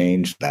to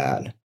change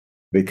that,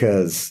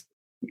 because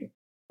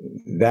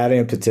that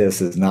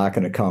impetus is not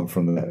going to come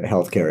from the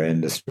healthcare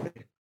industry.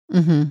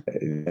 They're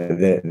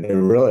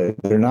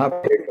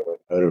not particularly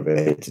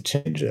motivated to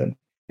change it.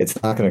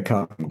 It's not going to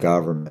come from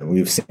government.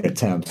 We've seen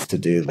attempts to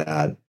do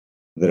that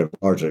have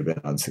largely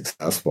been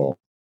unsuccessful.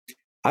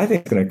 I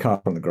think it's going to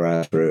come from the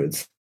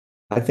grassroots.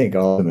 I think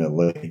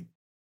ultimately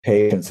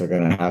patients are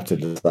going to have to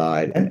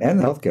decide, and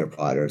the healthcare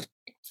providers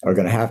are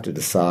going to have to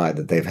decide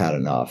that they've had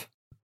enough.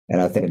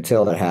 And I think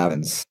until that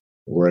happens,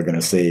 we're going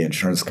to see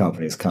insurance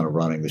companies kind of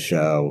running the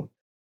show,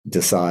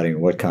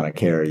 deciding what kind of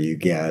care you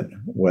get,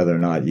 whether or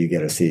not you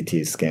get a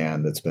CT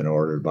scan that's been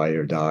ordered by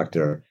your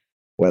doctor,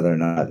 whether or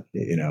not,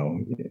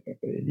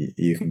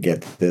 you can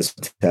get this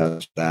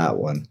test, that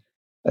one.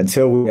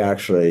 Until we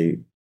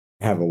actually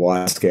have a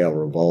wide-scale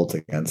revolt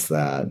against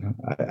that,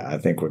 I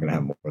think we're going to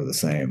have more of the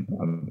same.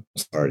 I'm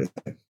sorry to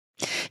say.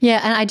 Yeah,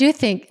 and I do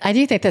think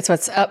that's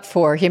what's up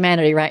for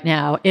humanity right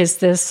now, is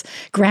this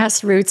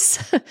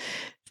grassroots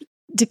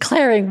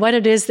declaring what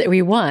it is that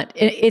we want.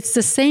 It's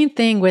the same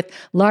thing with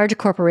large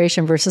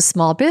corporation versus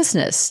small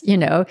business.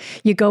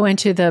 You go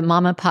into the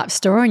mom and pop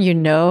store and you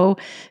know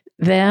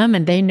them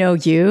and they know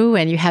you,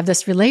 and you have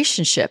this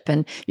relationship,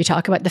 and you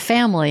talk about the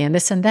family and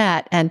this and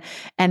that, and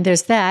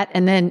there's that.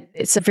 And then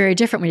it's very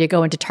different when you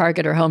go into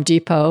Target or Home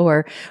Depot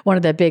or one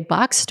of the big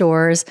box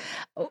stores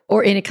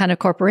or any kind of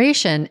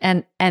corporation,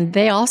 and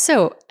they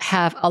also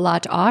have a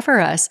lot to offer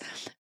us.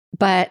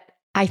 But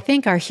I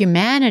think our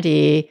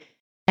humanity,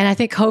 and I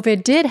think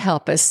COVID did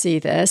help us see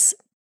this,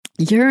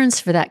 yearns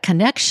for that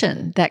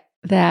connection, that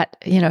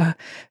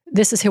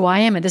this is who I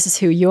am and this is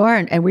who you are,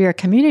 and we are a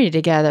community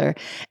together.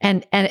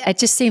 And it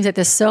just seems that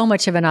there's so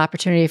much of an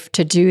opportunity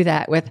to do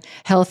that with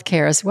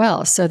healthcare as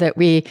well, so that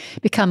we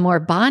become more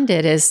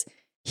bonded as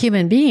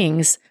human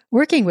beings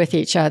working with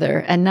each other,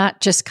 and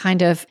not just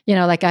kind of,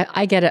 like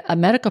I get a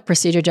medical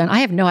procedure done. I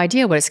have no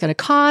idea what it's going to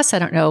cost. I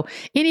don't know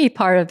any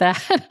part of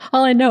that.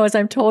 All I know is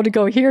I'm told to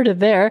go here to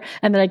there,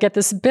 and then I get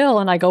this bill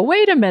and I go,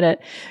 wait a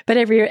minute. But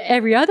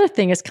every other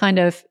thing is kind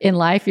of in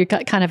life, you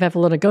kind of have a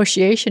little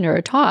negotiation or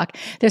a talk.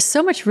 There's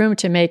so much room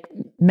to make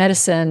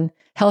medicine,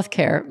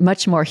 healthcare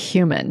much more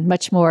human,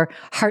 much more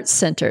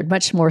heart-centered,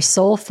 much more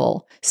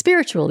soulful,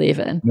 spiritual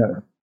even.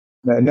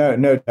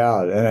 No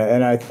doubt.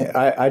 And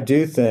I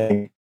do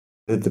think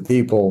that the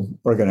people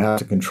are going to have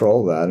to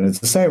control that. And it's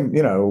the same,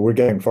 we're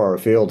getting far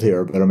afield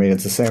here, but I mean,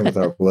 it's the same with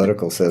our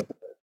political system.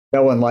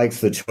 No one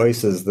likes the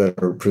choices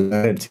that are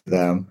presented to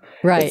them.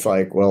 Right. It's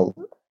like, well,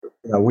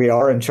 we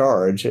are in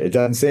charge. It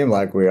doesn't seem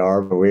like we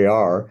are, but we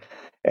are.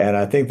 And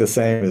I think the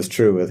same is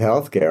true with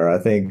healthcare. I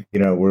think,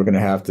 we're going to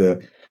have to,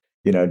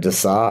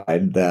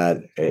 decide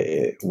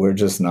that we're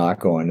just not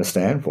going to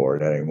stand for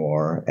it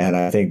anymore. And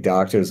I think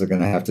doctors are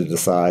going to have to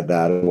decide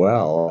that as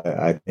well.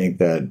 I think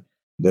that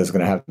there's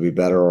going to have to be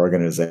better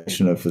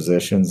organization of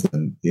physicians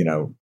and,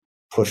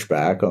 push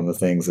back on the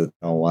things that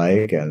they don't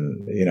like.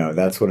 And,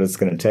 that's what it's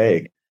going to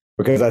take.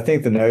 Because I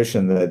think the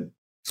notion that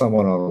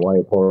someone on a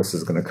white horse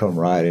is going to come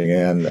riding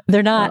in.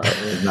 They're not.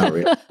 Is not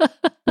real.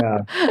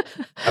 No,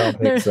 I don't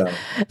think so.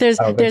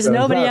 There's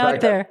nobody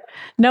out there.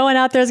 No one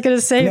out there is going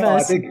to save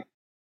us.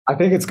 I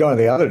think it's going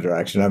the other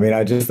direction. I mean,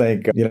 I just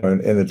think,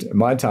 in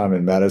my time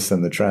in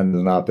medicine, the trend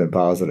has not been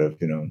positive,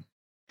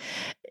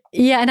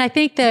 Yeah. And I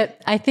think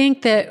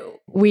that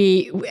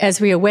we, as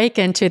we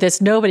awaken to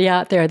this nobody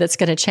out there that's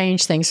going to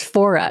change things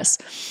for us,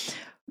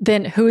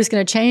 then who's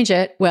going to change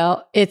it?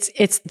 Well,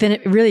 then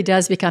it really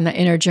does become an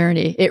inner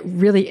journey. It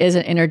really is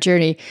an inner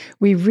journey.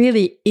 We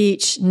really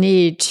each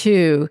need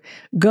to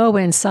go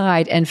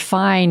inside and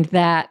find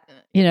that,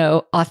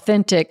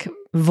 authentic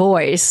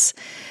voice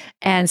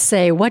and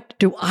say, what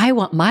do I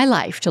want my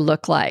life to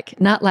look like?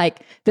 Not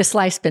like this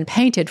life's been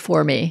painted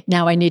for me.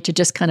 Now I need to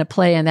just kind of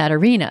play in that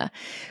arena.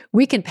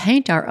 We can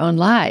paint our own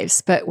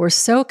lives, but we're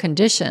so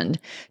conditioned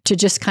to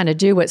just kind of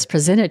do what's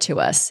presented to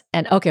us.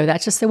 And okay, well,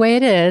 that's just the way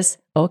it is.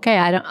 Okay,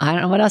 I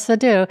don't know what else to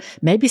do.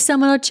 Maybe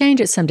someone will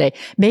change it someday.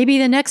 Maybe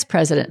the next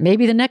president,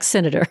 maybe the next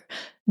senator.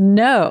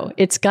 No,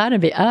 it's got to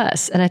be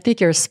us. And I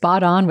think you're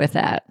spot on with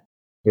that.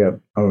 Yeah,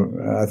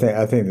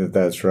 I think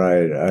that's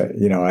right.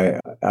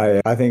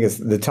 I think it's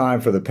the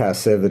time for the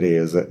passivity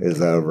is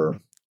over.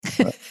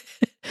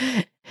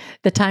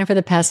 The time for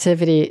the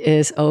passivity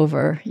is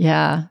over.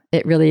 Yeah,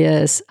 it really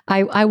is.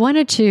 I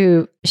wanted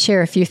to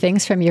share a few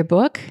things from your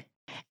book,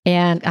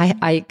 and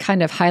I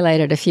kind of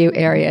highlighted a few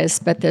areas,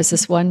 but there's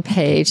this one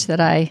page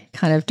that I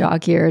kind of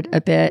dog-eared a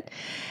bit,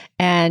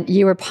 and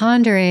you were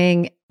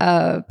pondering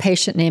a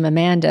patient named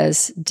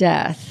Amanda's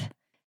death.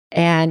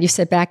 And you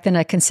said, back then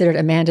I considered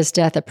Amanda's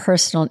death a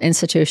personal and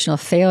institutional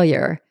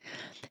failure.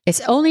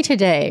 It's only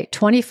today,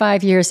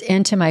 25 years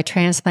into my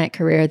transplant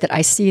career, that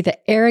I see the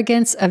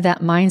arrogance of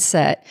that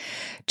mindset.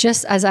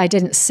 Just as I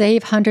didn't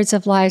save hundreds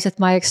of lives with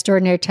my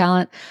extraordinary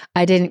talent,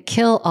 I didn't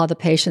kill all the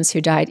patients who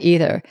died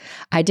either.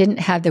 I didn't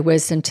have the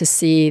wisdom to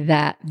see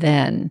that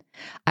then.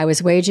 I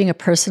was waging a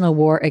personal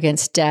war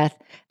against death,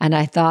 and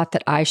I thought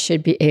that I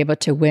should be able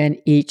to win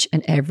each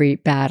and every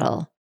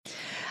battle.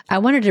 I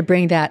wanted to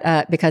bring that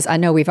up because I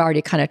know we've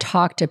already kind of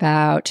talked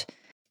about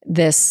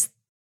this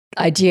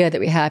idea that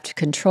we have to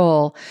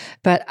control,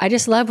 but I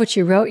just love what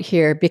you wrote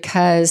here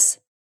because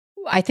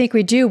I think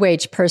we do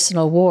wage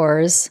personal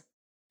wars.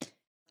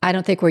 I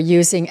don't think we're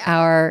using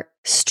our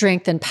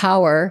strength and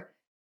power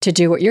to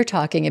do what you're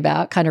talking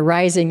about, kind of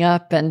rising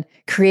up and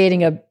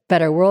creating a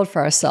better world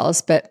for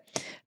ourselves. But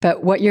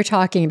what you're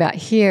talking about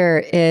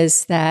here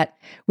is that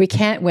we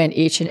can't win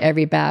each and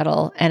every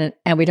battle, and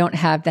we don't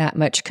have that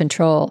much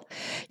control.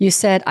 You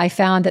said, I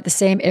found that the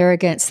same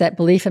arrogance, that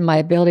belief in my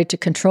ability to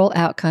control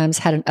outcomes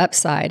had an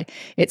upside.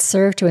 It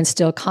served to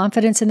instill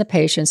confidence in the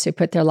patients who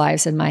put their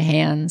lives in my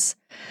hands.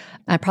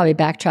 I'm probably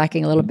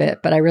backtracking a little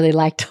bit, but I really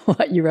liked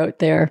what you wrote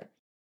there.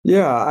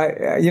 Yeah,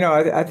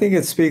 I think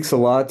it speaks a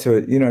lot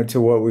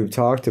to what we've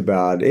talked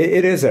about.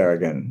 It is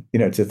arrogant,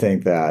 to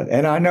think that.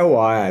 And I know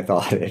why I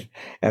thought it.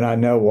 And I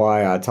know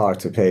why I talk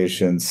to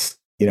patients,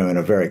 in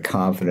a very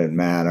confident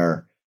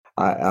manner.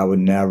 I would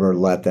never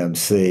let them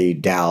see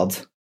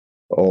doubt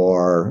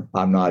or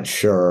I'm not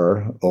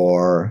sure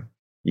or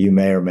you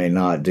may or may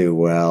not do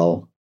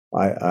well.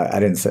 I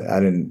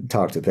didn't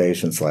talk to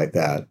patients like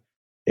that.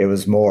 It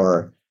was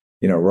more,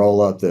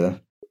 roll up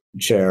the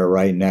chair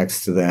right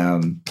next to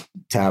them,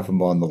 tap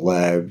them on the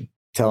leg,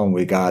 tell them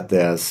we got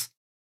this.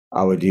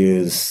 I would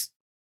use,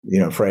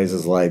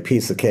 phrases like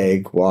piece of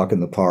cake, walk in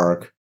the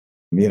park,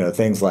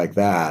 things like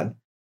that.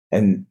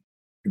 And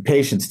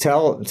patients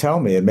tell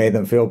me it made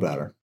them feel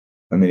better.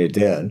 I mean, it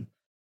did.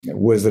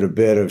 Was it a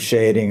bit of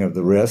shading of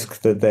the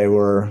risk that they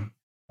were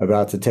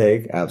about to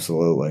take?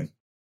 Absolutely.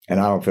 And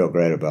I don't feel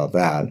great about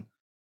that.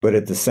 But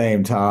at the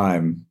same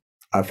time,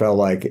 I felt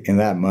like in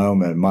that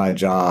moment, my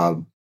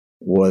job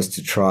was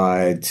to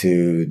try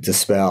to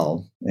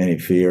dispel any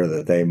fear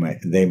that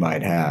they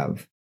might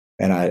have.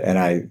 And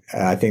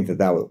I think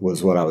that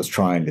was what I was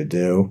trying to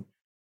do.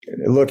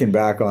 Looking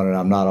back on it,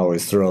 I'm not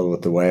always thrilled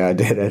with the way I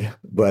did it,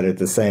 but at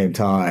the same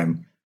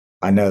time,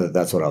 I know that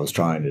that's what I was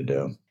trying to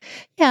do.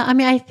 Yeah, I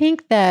mean, I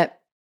think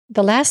that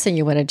the last thing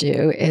you want to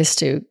do is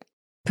to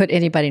put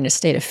anybody in a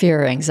state of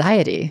fear or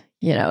anxiety.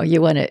 You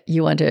want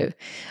to,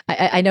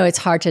 I know it's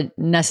hard to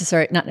not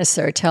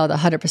necessarily tell the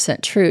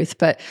 100% truth,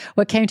 but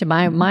what came to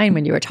my mind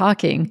when you were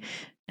talking,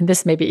 and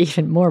this may be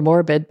even more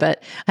morbid,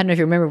 but I don't know if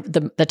you remember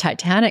the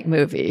Titanic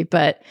movie,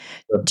 but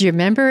do you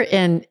remember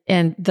in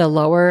the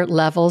lower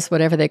levels,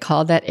 whatever they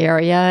called that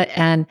area,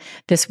 and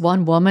this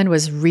one woman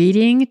was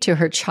reading to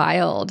her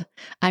child?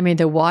 I mean,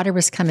 the water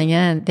was coming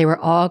in, they were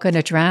all going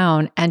to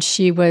drown, and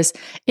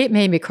it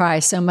made me cry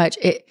so much.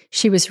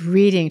 She was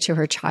reading to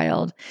her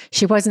child.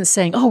 She wasn't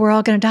saying, oh, we're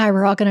all going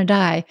to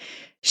die.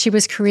 She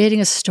was creating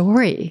a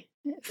story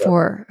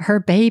for her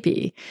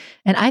baby.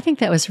 And I think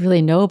that was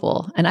really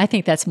noble. And I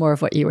think that's more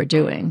of what you were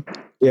doing.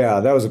 Yeah,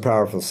 that was a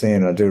powerful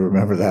scene. I do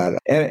remember that.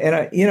 And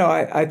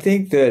I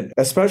think that,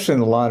 especially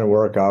in the line of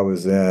work I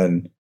was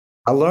in,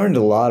 I learned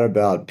a lot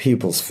about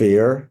people's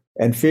fear.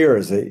 And fear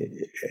is an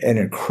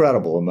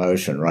incredible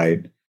emotion,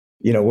 right?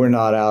 We're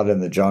not out in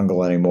the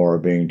jungle anymore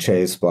being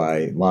chased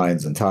by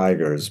lions and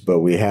tigers, but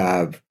we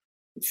have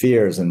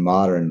fears in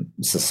modern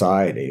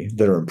society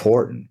that are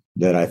important,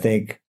 that I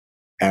think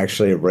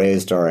actually have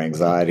raised our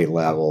anxiety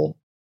level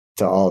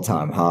to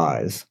all-time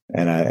highs.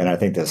 And I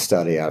think there's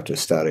study after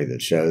study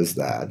that shows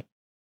that.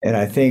 And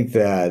I think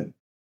that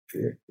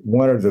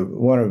one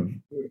of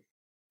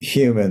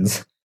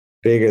humans'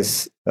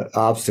 biggest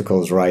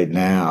obstacles right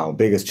now,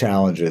 biggest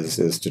challenges,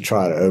 is to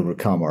try to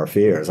overcome our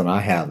fears. And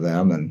I have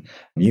them, and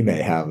you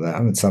may have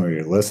them, and some of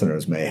your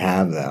listeners may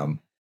have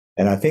them.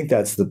 And I think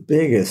that's the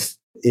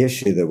biggest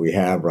issue that we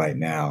have right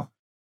now.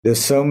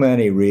 There's so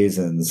many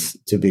reasons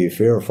to be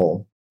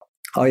fearful.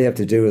 All you have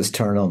to do is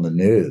turn on the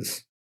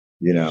news,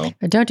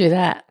 Don't do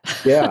that.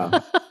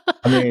 Yeah.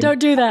 I mean, don't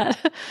do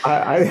that.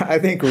 I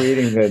think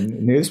reading the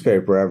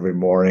newspaper every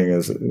morning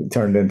has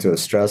turned into a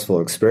stressful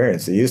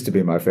experience. It used to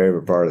be my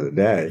favorite part of the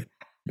day,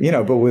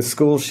 but with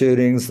school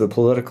shootings, the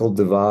political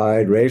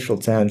divide, racial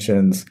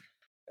tensions,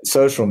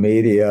 social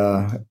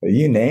media,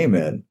 you name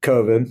it,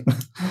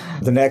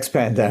 COVID, the next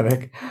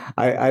pandemic,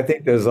 I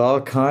think there's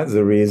all kinds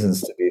of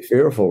reasons to be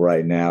fearful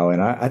right now.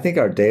 And I think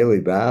our daily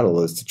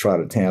battle is to try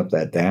to tamp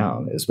that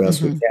down as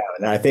best we can.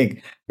 And I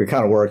think the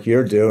kind of work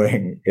you're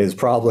doing is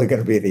probably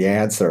going to be the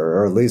answer,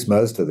 or at least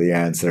most of the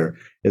answer,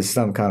 is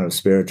some kind of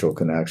spiritual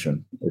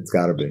connection. It's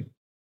got to be.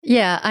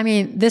 Yeah. I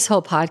mean, this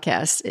whole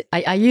podcast,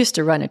 I used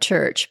to run a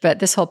church, but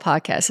this whole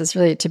podcast is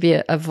really to be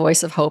a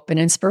voice of hope and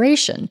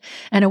inspiration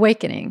and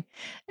awakening.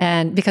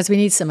 And because we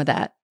need some of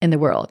that in the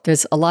world,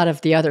 there's a lot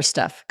of the other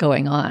stuff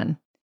going on.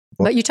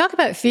 But you talk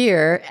about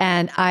fear,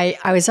 and I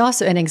was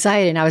also in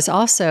anxiety, and I was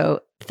also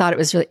thought it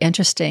was really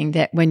interesting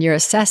that when you're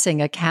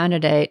assessing a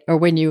candidate, or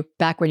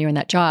back when you were in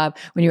that job,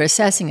 when you're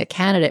assessing a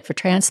candidate for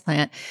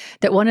transplant,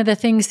 that one of the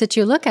things that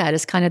you look at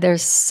is kind of their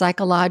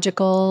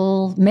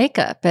psychological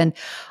makeup. And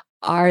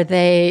do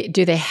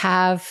they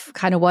have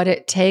kind of what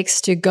it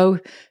takes to go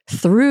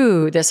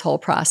through this whole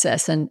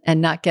process and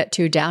not get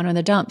too down in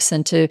the dumps,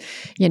 and to,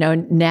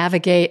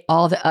 navigate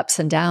all the ups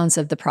and downs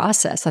of the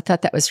process? I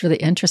thought that was really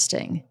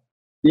interesting.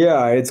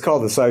 Yeah, it's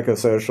called the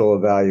psychosocial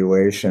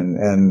evaluation.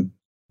 And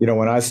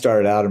when I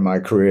started out in my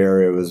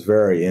career, it was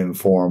very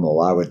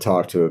informal. I would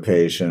talk to a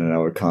patient and I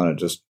would kind of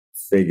just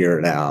figure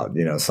it out,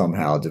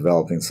 somehow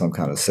developing some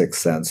kind of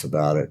sixth sense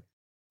about it,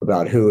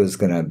 about who is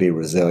going to be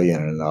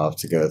resilient enough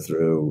to go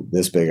through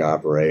this big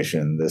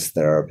operation, this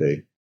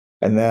therapy.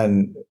 And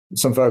then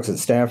some folks at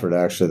Stanford,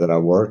 actually, that I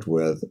worked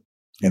with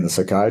in the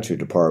psychiatry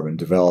department,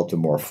 developed a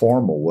more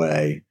formal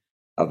way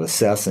of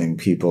assessing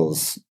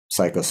people's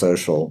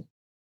psychosocial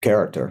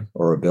character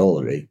or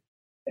ability.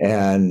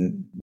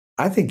 And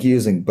I think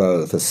using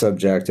both a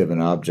subjective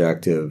and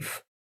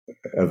objective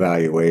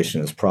evaluation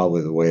is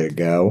probably the way to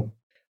go.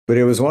 But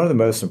it was one of the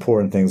most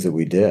important things that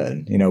we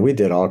did. We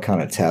did all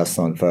kind of tests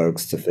on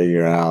folks to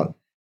figure out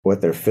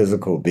what their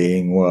physical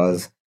being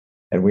was.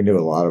 And we knew a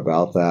lot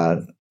about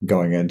that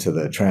going into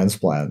the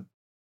transplant.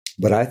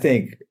 But I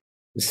think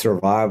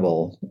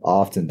survival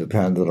often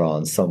depended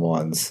on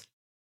someone's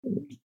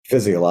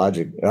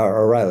physiological,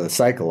 or rather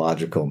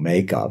psychological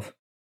makeup.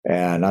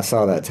 And I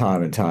saw that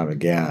time and time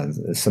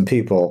again. Some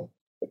people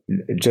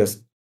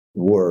just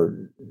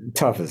were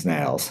tough as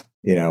nails,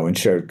 and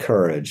showed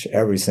courage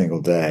every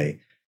single day,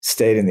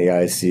 stayed in the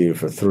ICU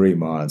for 3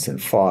 months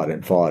and fought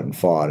and fought and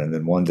fought. And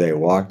then one day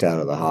walked out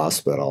of the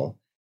hospital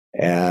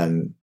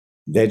and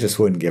they just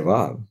wouldn't give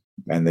up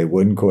and they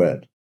wouldn't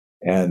quit.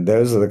 And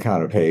those are the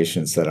kind of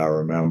patients that I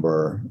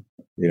remember,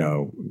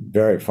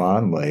 very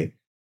fondly,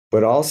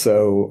 but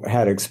also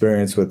had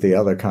experience with the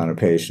other kind of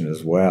patient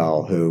as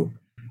well, who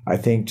I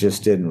think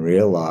just didn't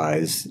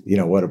realize,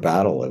 what a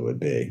battle it would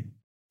be.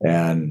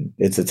 And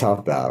it's a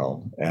tough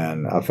battle.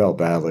 And I felt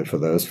badly for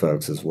those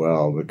folks as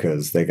well,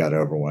 because they got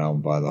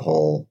overwhelmed by the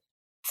whole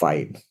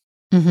fight.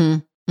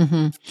 Mm-hmm,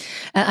 mm-hmm.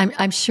 And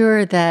I'm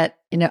sure that,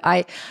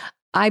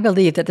 I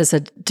believe that there's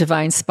a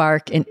divine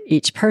spark in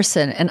each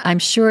person. And I'm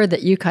sure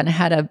that you kind of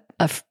had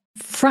a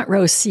front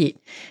row seat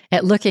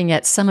at looking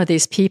at some of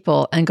these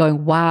people and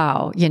going,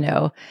 wow,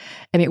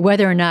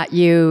 whether or not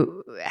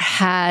you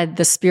had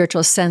the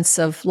spiritual sense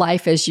of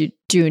life as you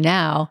do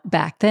now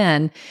back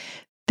then,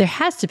 there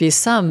has to be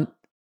some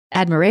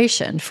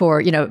admiration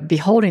for,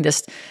 beholding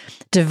this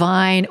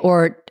divine,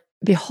 or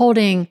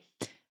beholding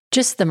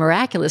just the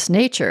miraculous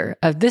nature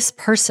of this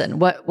person,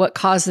 what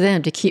caused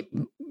them to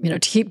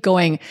keep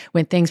going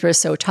when things were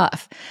so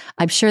tough.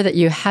 I'm sure that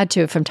you had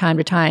to, from time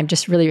to time,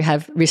 just really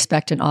have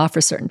respect and awe for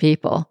certain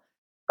people.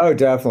 Oh,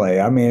 definitely.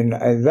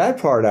 That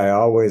part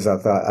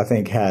I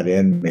think had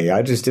in me.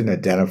 I just didn't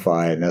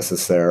identify it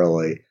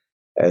necessarily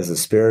as a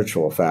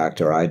spiritual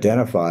factor. I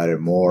identified it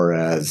more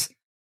as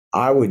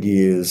I would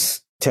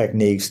use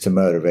techniques to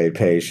motivate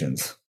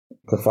patients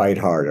to fight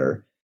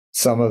harder.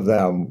 Some of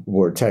them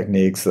were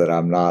techniques that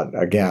I'm not,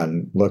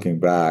 again, looking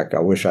back,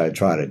 I wish I had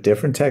tried a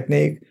different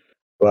technique,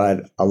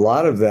 but a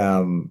lot of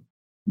them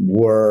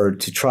were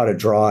to try to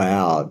draw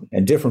out,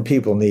 and different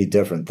people need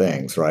different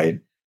things, right?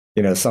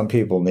 Some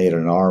people need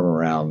an arm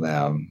around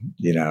them,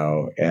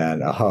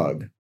 and a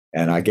hug.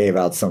 And I gave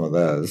out some of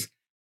those.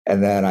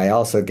 And then I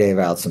also gave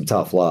out some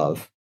tough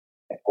love.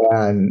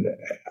 And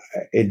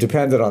it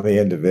depended on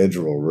the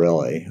individual,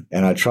 really.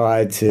 And I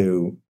tried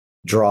to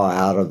draw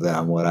out of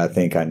them what I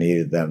think I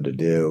needed them to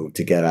do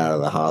to get out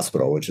of the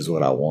hospital, which is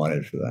what I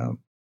wanted for them.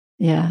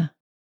 Yeah.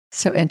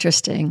 So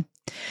interesting.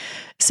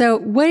 So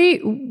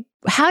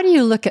how do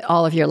you look at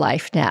all of your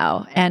life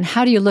now? And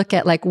how do you look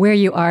at like where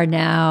you are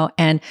now,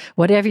 and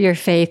whatever your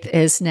faith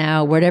is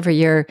now, whatever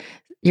your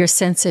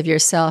sense of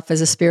yourself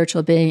as a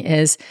spiritual being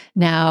is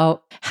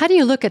now? How do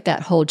you look at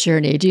that whole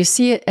journey? Do you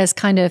see it as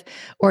kind of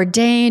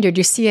ordained, or do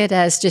you see it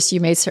as just you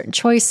made certain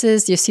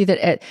choices? Do you see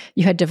that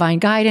you had divine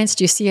guidance?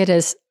 Do you see it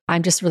as,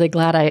 I'm just really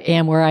glad I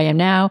am where I am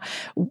now?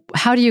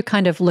 How do you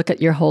kind of look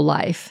at your whole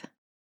life?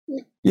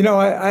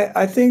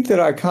 I think that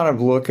I kind of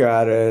look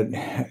at it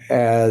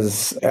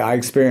as I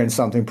experienced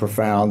something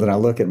profound, and I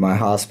look at my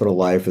hospital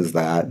life as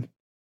that.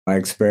 I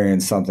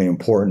experienced something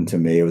important to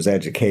me. It was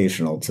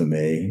educational to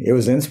me. It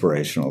was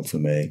inspirational to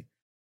me.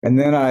 And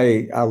then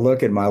I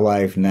look at my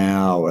life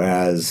now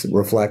as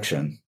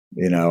reflection,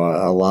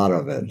 a lot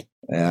of it.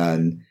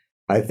 And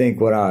I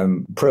think what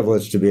I'm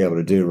privileged to be able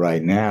to do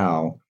right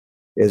now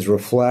is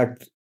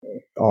reflect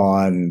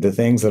on the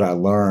things that I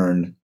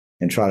learned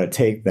and try to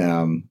take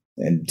them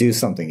and do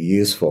something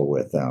useful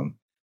with them.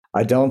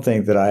 I don't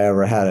think that I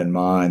ever had in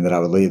mind that I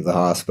would leave the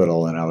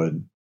hospital and I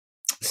would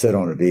sit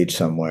on a beach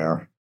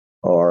somewhere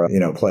or,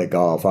 play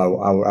golf.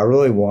 I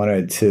really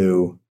wanted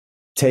to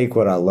take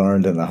what I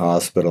learned in the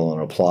hospital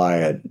and apply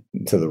it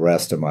to the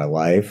rest of my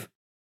life.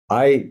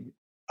 I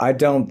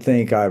don't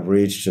think I've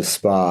reached a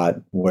spot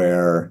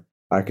where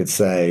I could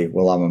say,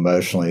 well, I'm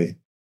emotionally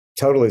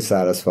totally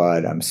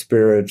satisfied. I'm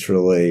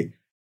spiritually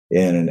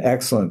in an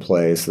excellent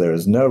place. There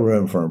is no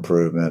room for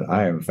improvement.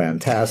 I am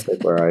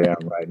fantastic where I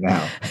am right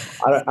now.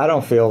 I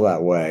don't feel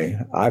that way.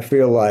 I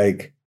feel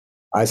like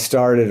I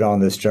started on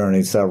this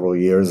journey several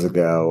years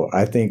ago.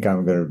 I think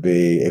I'm going to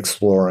be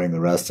exploring the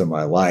rest of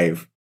my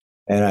life.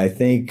 And I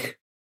think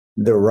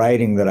the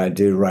writing that I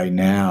do right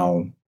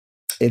now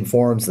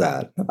informs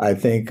that. I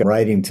think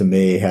writing to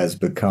me has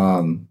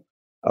become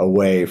a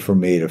way for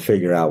me to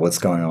figure out what's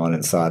going on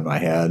inside my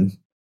head.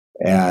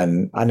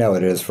 And I know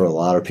it is for a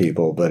lot of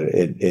people, but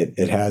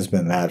it has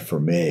been that for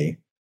me.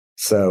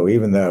 So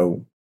even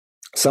though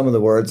some of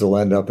the words will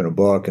end up in a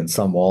book and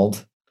some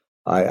won't,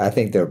 I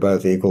think they're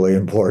both equally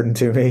important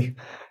to me.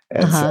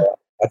 And so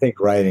I think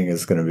writing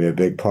is going to be a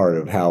big part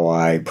of how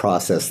I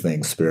process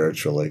things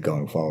spiritually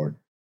going forward.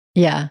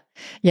 Yeah.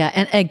 Yeah.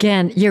 And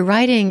again, your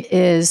writing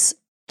is,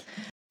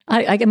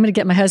 I'm going to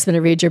get my husband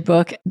to read your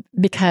book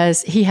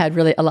because he had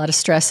really a lot of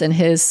stress in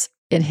his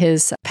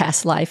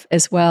past life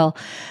as well.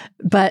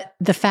 But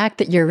the fact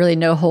that you're really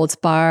no holds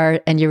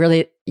barred and you're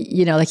really,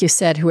 like you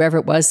said, whoever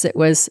it was that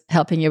was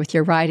helping you with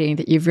your writing,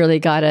 that you've really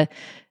got to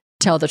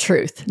tell the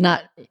truth.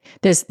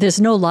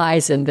 There's no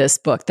lies in this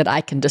book that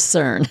I can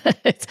discern.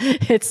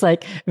 It's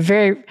like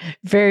very,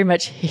 very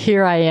much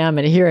here I am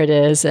and here it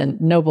is, and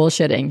no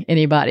bullshitting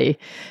anybody.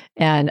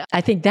 And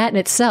I think that in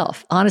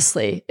itself,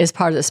 honestly, is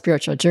part of the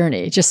spiritual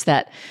journey. Just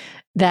that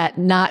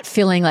not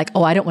feeling like,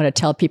 oh, I don't want to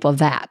tell people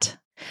that.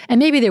 And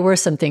maybe there were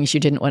some things you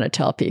didn't want to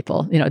tell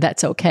people.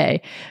 That's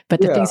okay. But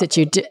the things that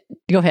you did,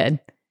 go ahead.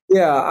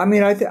 Yeah, I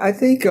mean, I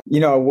think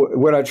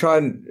what I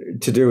tried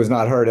to do is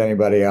not hurt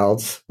anybody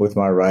else with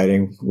my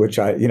writing, which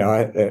I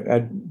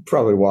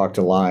probably walked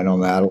a line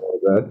on that a little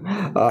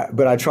bit,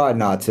 but I tried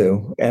not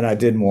to, and I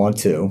didn't want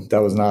to. That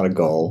was not a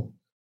goal.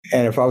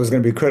 And if I was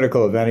going to be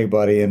critical of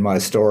anybody in my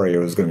story, it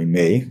was going to be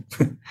me,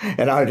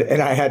 and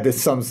I had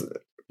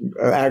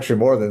actually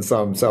more than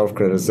some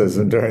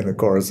self-criticism during the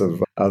course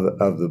of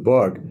the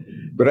book.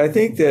 But I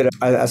think that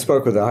I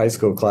spoke with a high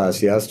school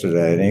class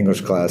yesterday, an English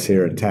class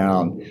here in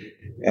town.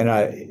 And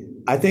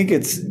I think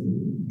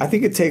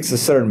it takes a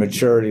certain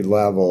maturity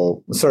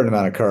level, a certain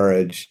amount of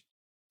courage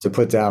to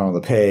put down on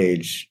the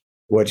page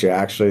what you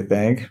actually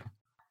think.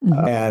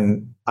 Mm-hmm.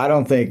 And I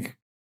don't think,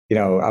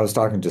 I was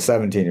talking to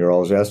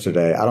 17-year-olds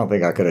yesterday. I don't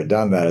think I could have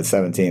done that at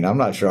 17. I'm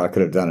not sure I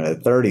could have done it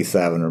at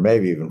 37 or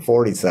maybe even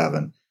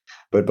 47.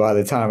 But by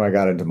the time I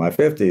got into my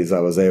 50s, I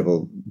was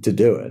able to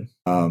do it.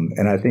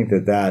 And I think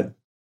that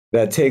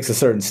takes a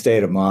certain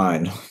state of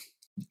mind.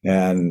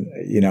 And,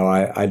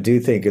 I do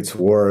think it's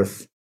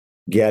worth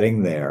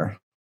getting there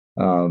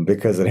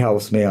because it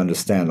helps me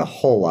understand a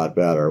whole lot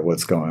better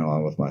what's going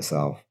on with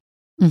myself.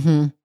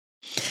 Mm-hmm.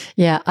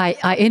 Yeah,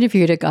 I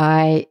interviewed a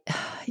guy a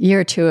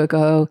year or two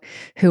ago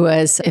who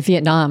was a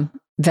Vietnam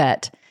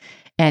vet,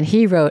 and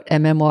he wrote a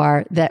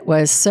memoir that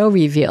was so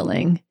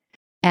revealing.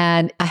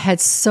 And I had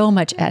so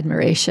much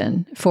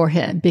admiration for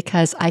him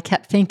because I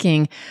kept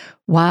thinking,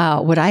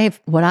 wow, would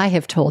I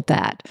have told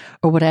that,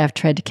 or would I have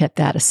tried to keep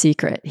that a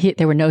secret?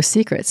 There were no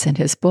secrets in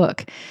his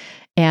book.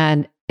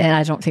 And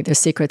I don't think there's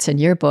secrets in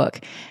your book.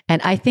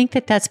 And I think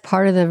that that's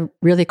part of the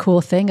really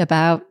cool thing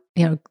about,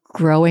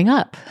 growing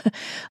up,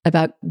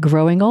 about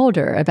growing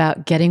older,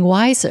 about getting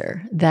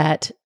wiser,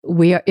 that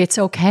it's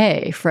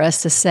okay for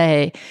us to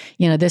say,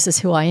 this is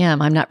who I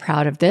am. I'm not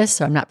proud of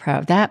this, or I'm not proud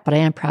of that, but I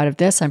am proud of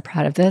this. I'm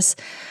proud of this.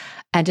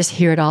 And just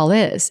here it all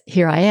is.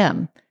 Here I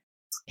am.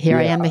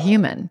 I am the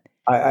human.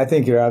 I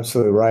think you're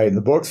absolutely right. And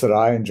the books that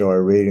I enjoy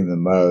reading the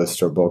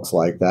most are books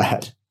like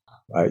that.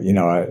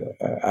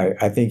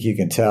 I think you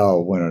can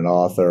tell when an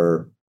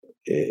author,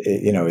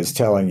 is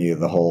telling you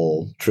the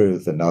whole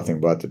truth and nothing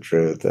but the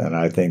truth. And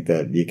I think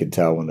that you can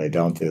tell when they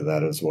don't do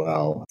that as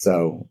well.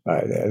 So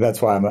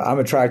that's why I'm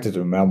attracted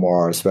to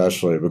memoir,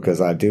 especially because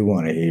I do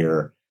want to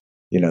hear,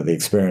 the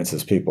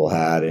experiences people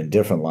had in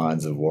different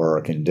lines of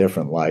work, in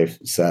different life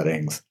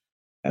settings.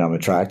 And I'm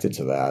attracted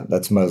to that.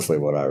 That's mostly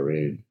what I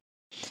read.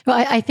 Well,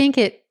 I think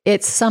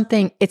it's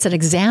an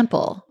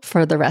example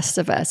for the rest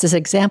of us. It's an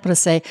example to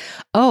say,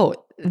 oh,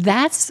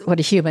 that's what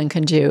a human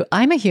can do.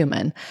 I'm a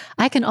human.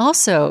 I can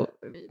also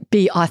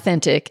be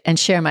authentic and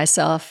share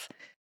myself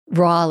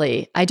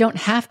rawly. I don't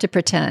have to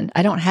pretend.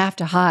 I don't have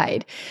to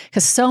hide,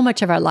 because so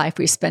much of our life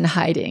we spend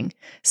hiding.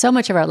 So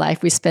much of our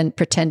life we spend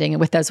pretending,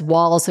 and with those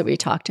walls that we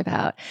talked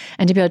about.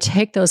 And to be able to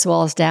take those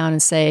walls down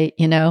and say,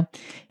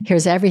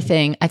 here's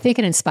everything. I think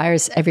it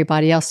inspires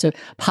everybody else to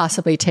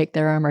possibly take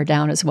their armor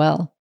down as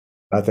well.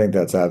 I think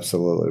that's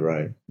absolutely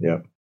right.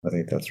 Yep. I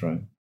think that's right.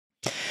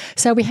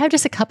 So we have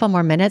just a couple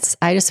more minutes.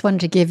 I just wanted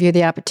to give you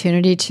the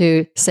opportunity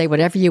to say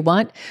whatever you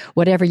want,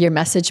 whatever your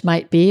message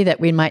might be that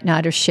we might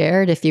not have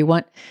shared, if you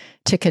want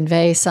to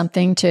convey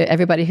something to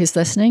everybody who's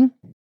listening.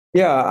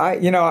 Yeah,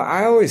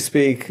 I always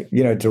speak,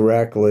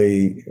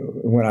 directly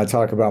when I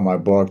talk about my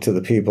book to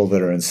the people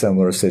that are in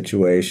similar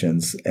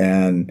situations.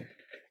 And,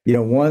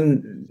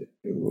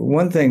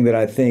 one thing that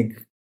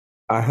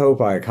I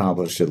hope I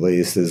accomplished at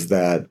least is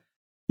that,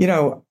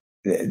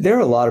 there are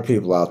a lot of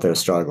people out there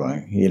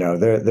struggling.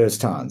 There's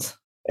tons.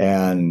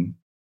 And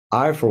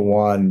I, for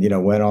one,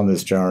 went on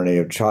this journey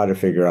of trying to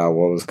figure out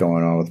what was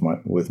going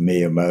on with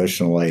me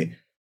emotionally.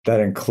 That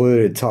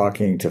included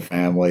talking to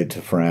family,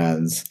 to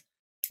friends,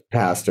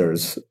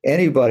 pastors,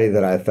 anybody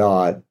that I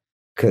thought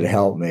could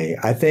help me.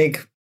 I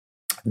think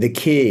the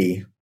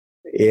key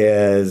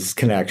is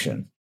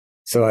connection.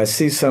 So I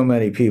see so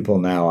many people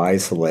now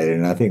isolated,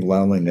 and I think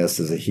loneliness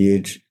is a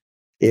huge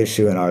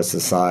issue in our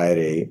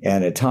society.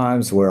 And at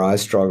times where I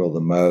struggle the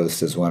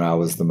most is when I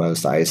was the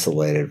most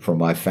isolated from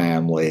my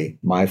family,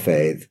 my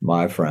faith,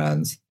 my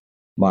friends,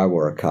 my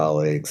work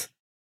colleagues.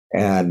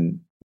 And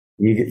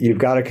you've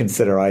got to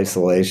consider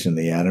isolation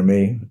the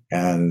enemy,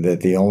 and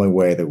that the only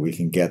way that we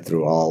can get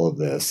through all of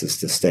this is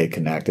to stay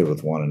connected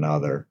with one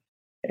another.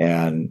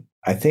 And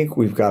I think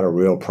we've got a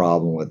real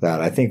problem with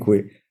that. I think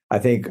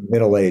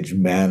middle-aged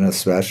men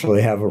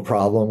especially have a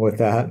problem with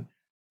that.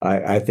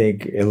 I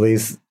think, at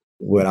least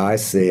what I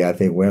see, I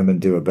think women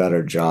do a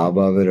better job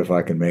of it, if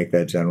I can make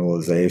that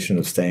generalization,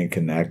 of staying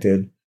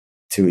connected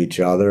to each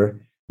other.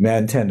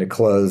 Men tend to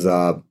close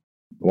up,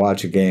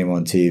 watch a game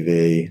on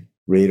TV,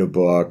 read a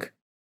book,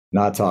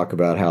 not talk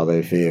about how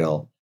they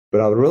feel. But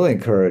I would really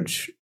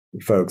encourage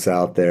folks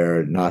out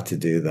there not to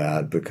do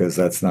that, because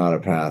that's not a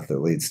path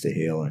that leads to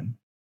healing.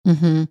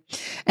 Mm-hmm.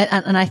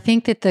 And I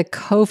think that the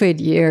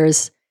COVID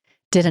years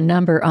did a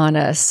number on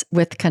us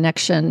with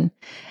connection,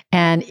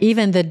 and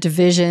even the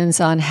divisions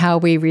on how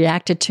we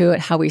reacted to it,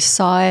 how we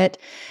saw it,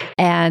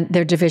 and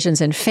there are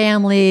divisions in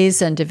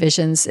families and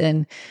divisions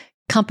in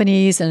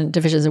companies and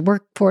divisions in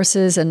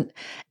workforces and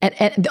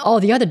all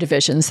the other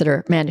divisions that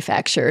are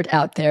manufactured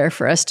out there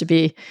for us to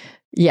be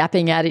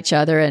yapping at each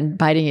other and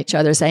biting each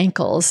other's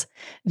ankles.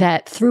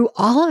 That through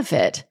all of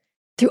it,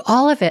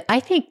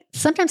 I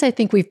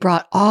think we've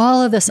brought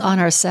all of this on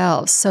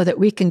ourselves so that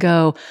we can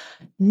go,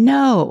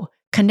 no,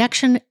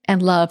 connection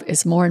and love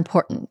is more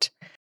important.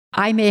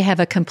 I may have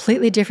a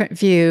completely different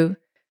view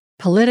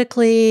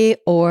politically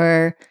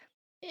or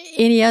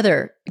any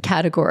other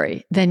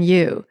category than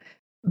you,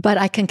 but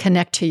I can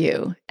connect to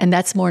you. And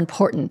that's more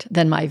important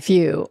than my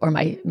view or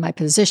my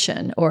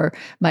position or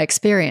my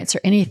experience or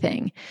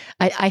anything.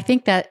 I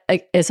think that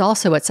is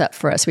also what's up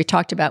for us. We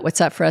talked about what's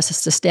up for us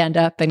is to stand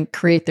up and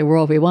create the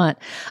world we want.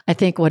 I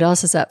think what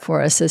else is up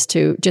for us is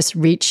to just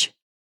reach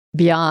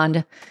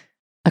beyond,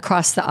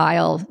 across the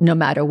aisle, no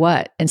matter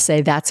what, and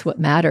say that's what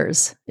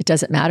matters. It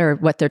doesn't matter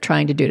what they're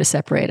trying to do to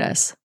separate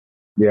us.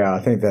 Yeah, I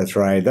think that's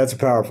right. That's a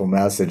powerful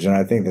message. And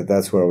I think that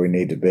that's where we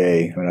need to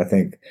be. And I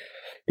think,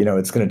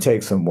 it's going to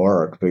take some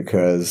work,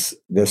 because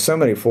there's so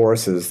many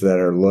forces that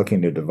are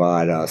looking to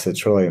divide us.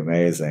 It's really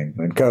amazing.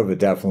 And COVID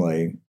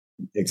definitely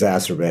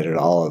exacerbated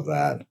all of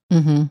that.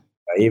 Mm-hmm.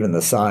 Even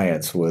the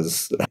science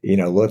was,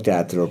 looked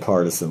at through a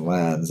partisan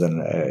lens,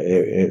 and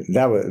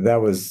I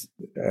was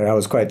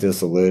quite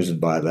disillusioned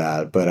by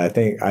that. But I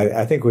think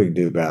we can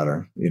do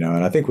better,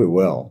 and I think we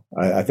will.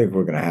 I think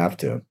we're going to have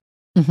to.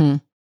 Mm-hmm.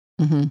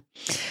 Mm-hmm.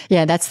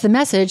 Yeah, that's the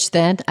message.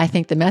 Then I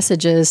think the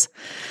message is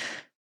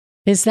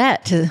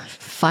that to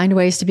find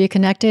ways to be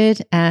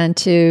connected and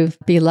to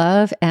be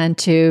loved and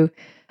to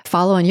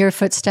follow in your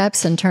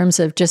footsteps in terms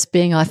of just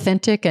being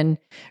authentic and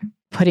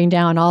putting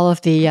down all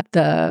of the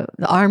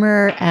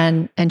armor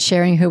and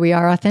sharing who we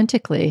are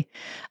authentically.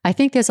 I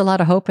think there's a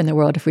lot of hope in the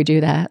world if we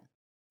do that.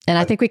 And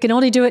I think we can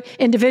only do it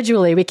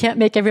individually. We can't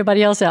make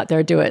everybody else out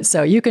there do it.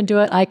 So you can do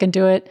it, I can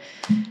do it.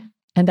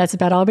 And that's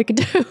about all we can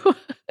do.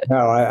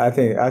 No, I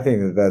think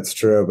that's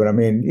true. But I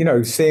mean,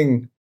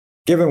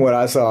 given what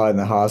I saw in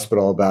the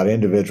hospital about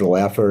individual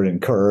effort and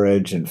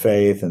courage and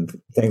faith and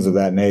things of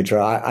that nature,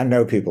 I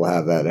know people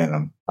have that in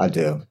them. I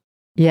do.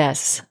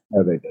 Yes.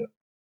 No, they do.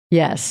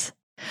 Yes.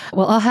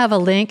 Well, I'll have a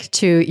link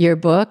to your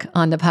book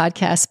on the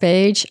podcast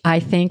page. I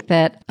think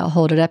that, I'll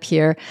hold it up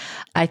here.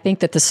 I think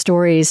that the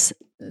stories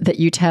that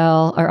you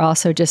tell are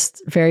also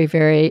just very,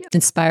 very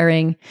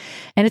inspiring.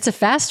 And it's a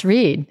fast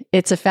read.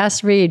 It's a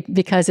fast read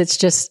because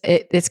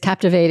it's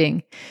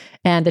captivating.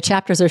 And the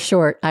chapters are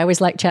short. I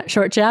always like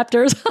short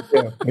chapters.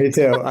 Yeah, me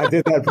too. I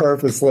did that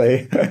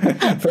purposely.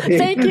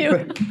 Thank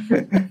you.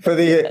 For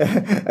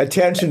the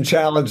attention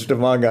challenged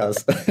among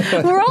us.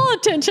 We're all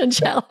attention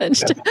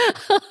challenged.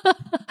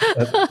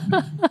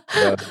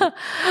 Yeah.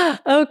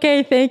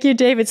 Okay. Thank you,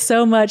 David,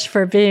 so much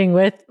for being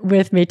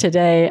with me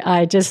today.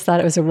 I just thought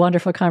it was a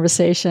wonderful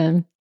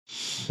conversation.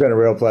 It's been a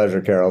real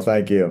pleasure, Carol.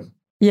 Thank you.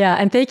 Yeah.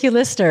 And thank you,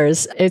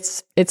 listeners.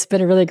 It's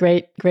been a really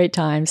great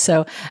time.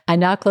 So I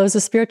now close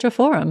the Spiritual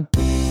Forum.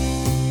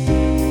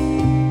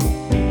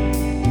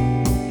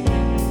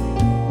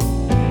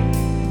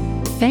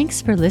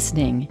 Thanks for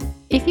listening.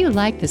 If you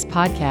like this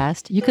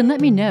podcast, you can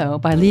let me know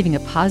by leaving a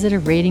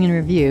positive rating and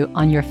review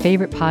on your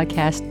favorite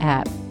podcast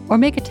app, or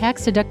make a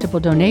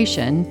tax-deductible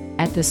donation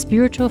at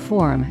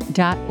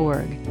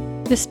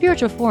thespiritualforum.org. The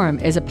Spiritual Forum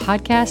is a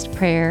podcast,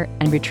 prayer,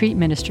 and retreat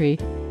ministry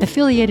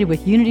affiliated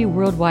with Unity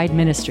Worldwide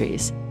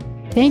Ministries.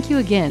 Thank you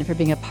again for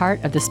being a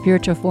part of the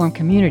Spiritual Forum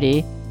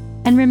community.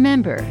 And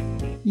remember,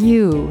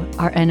 you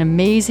are an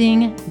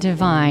amazing,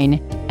 divine,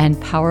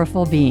 and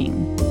powerful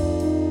being.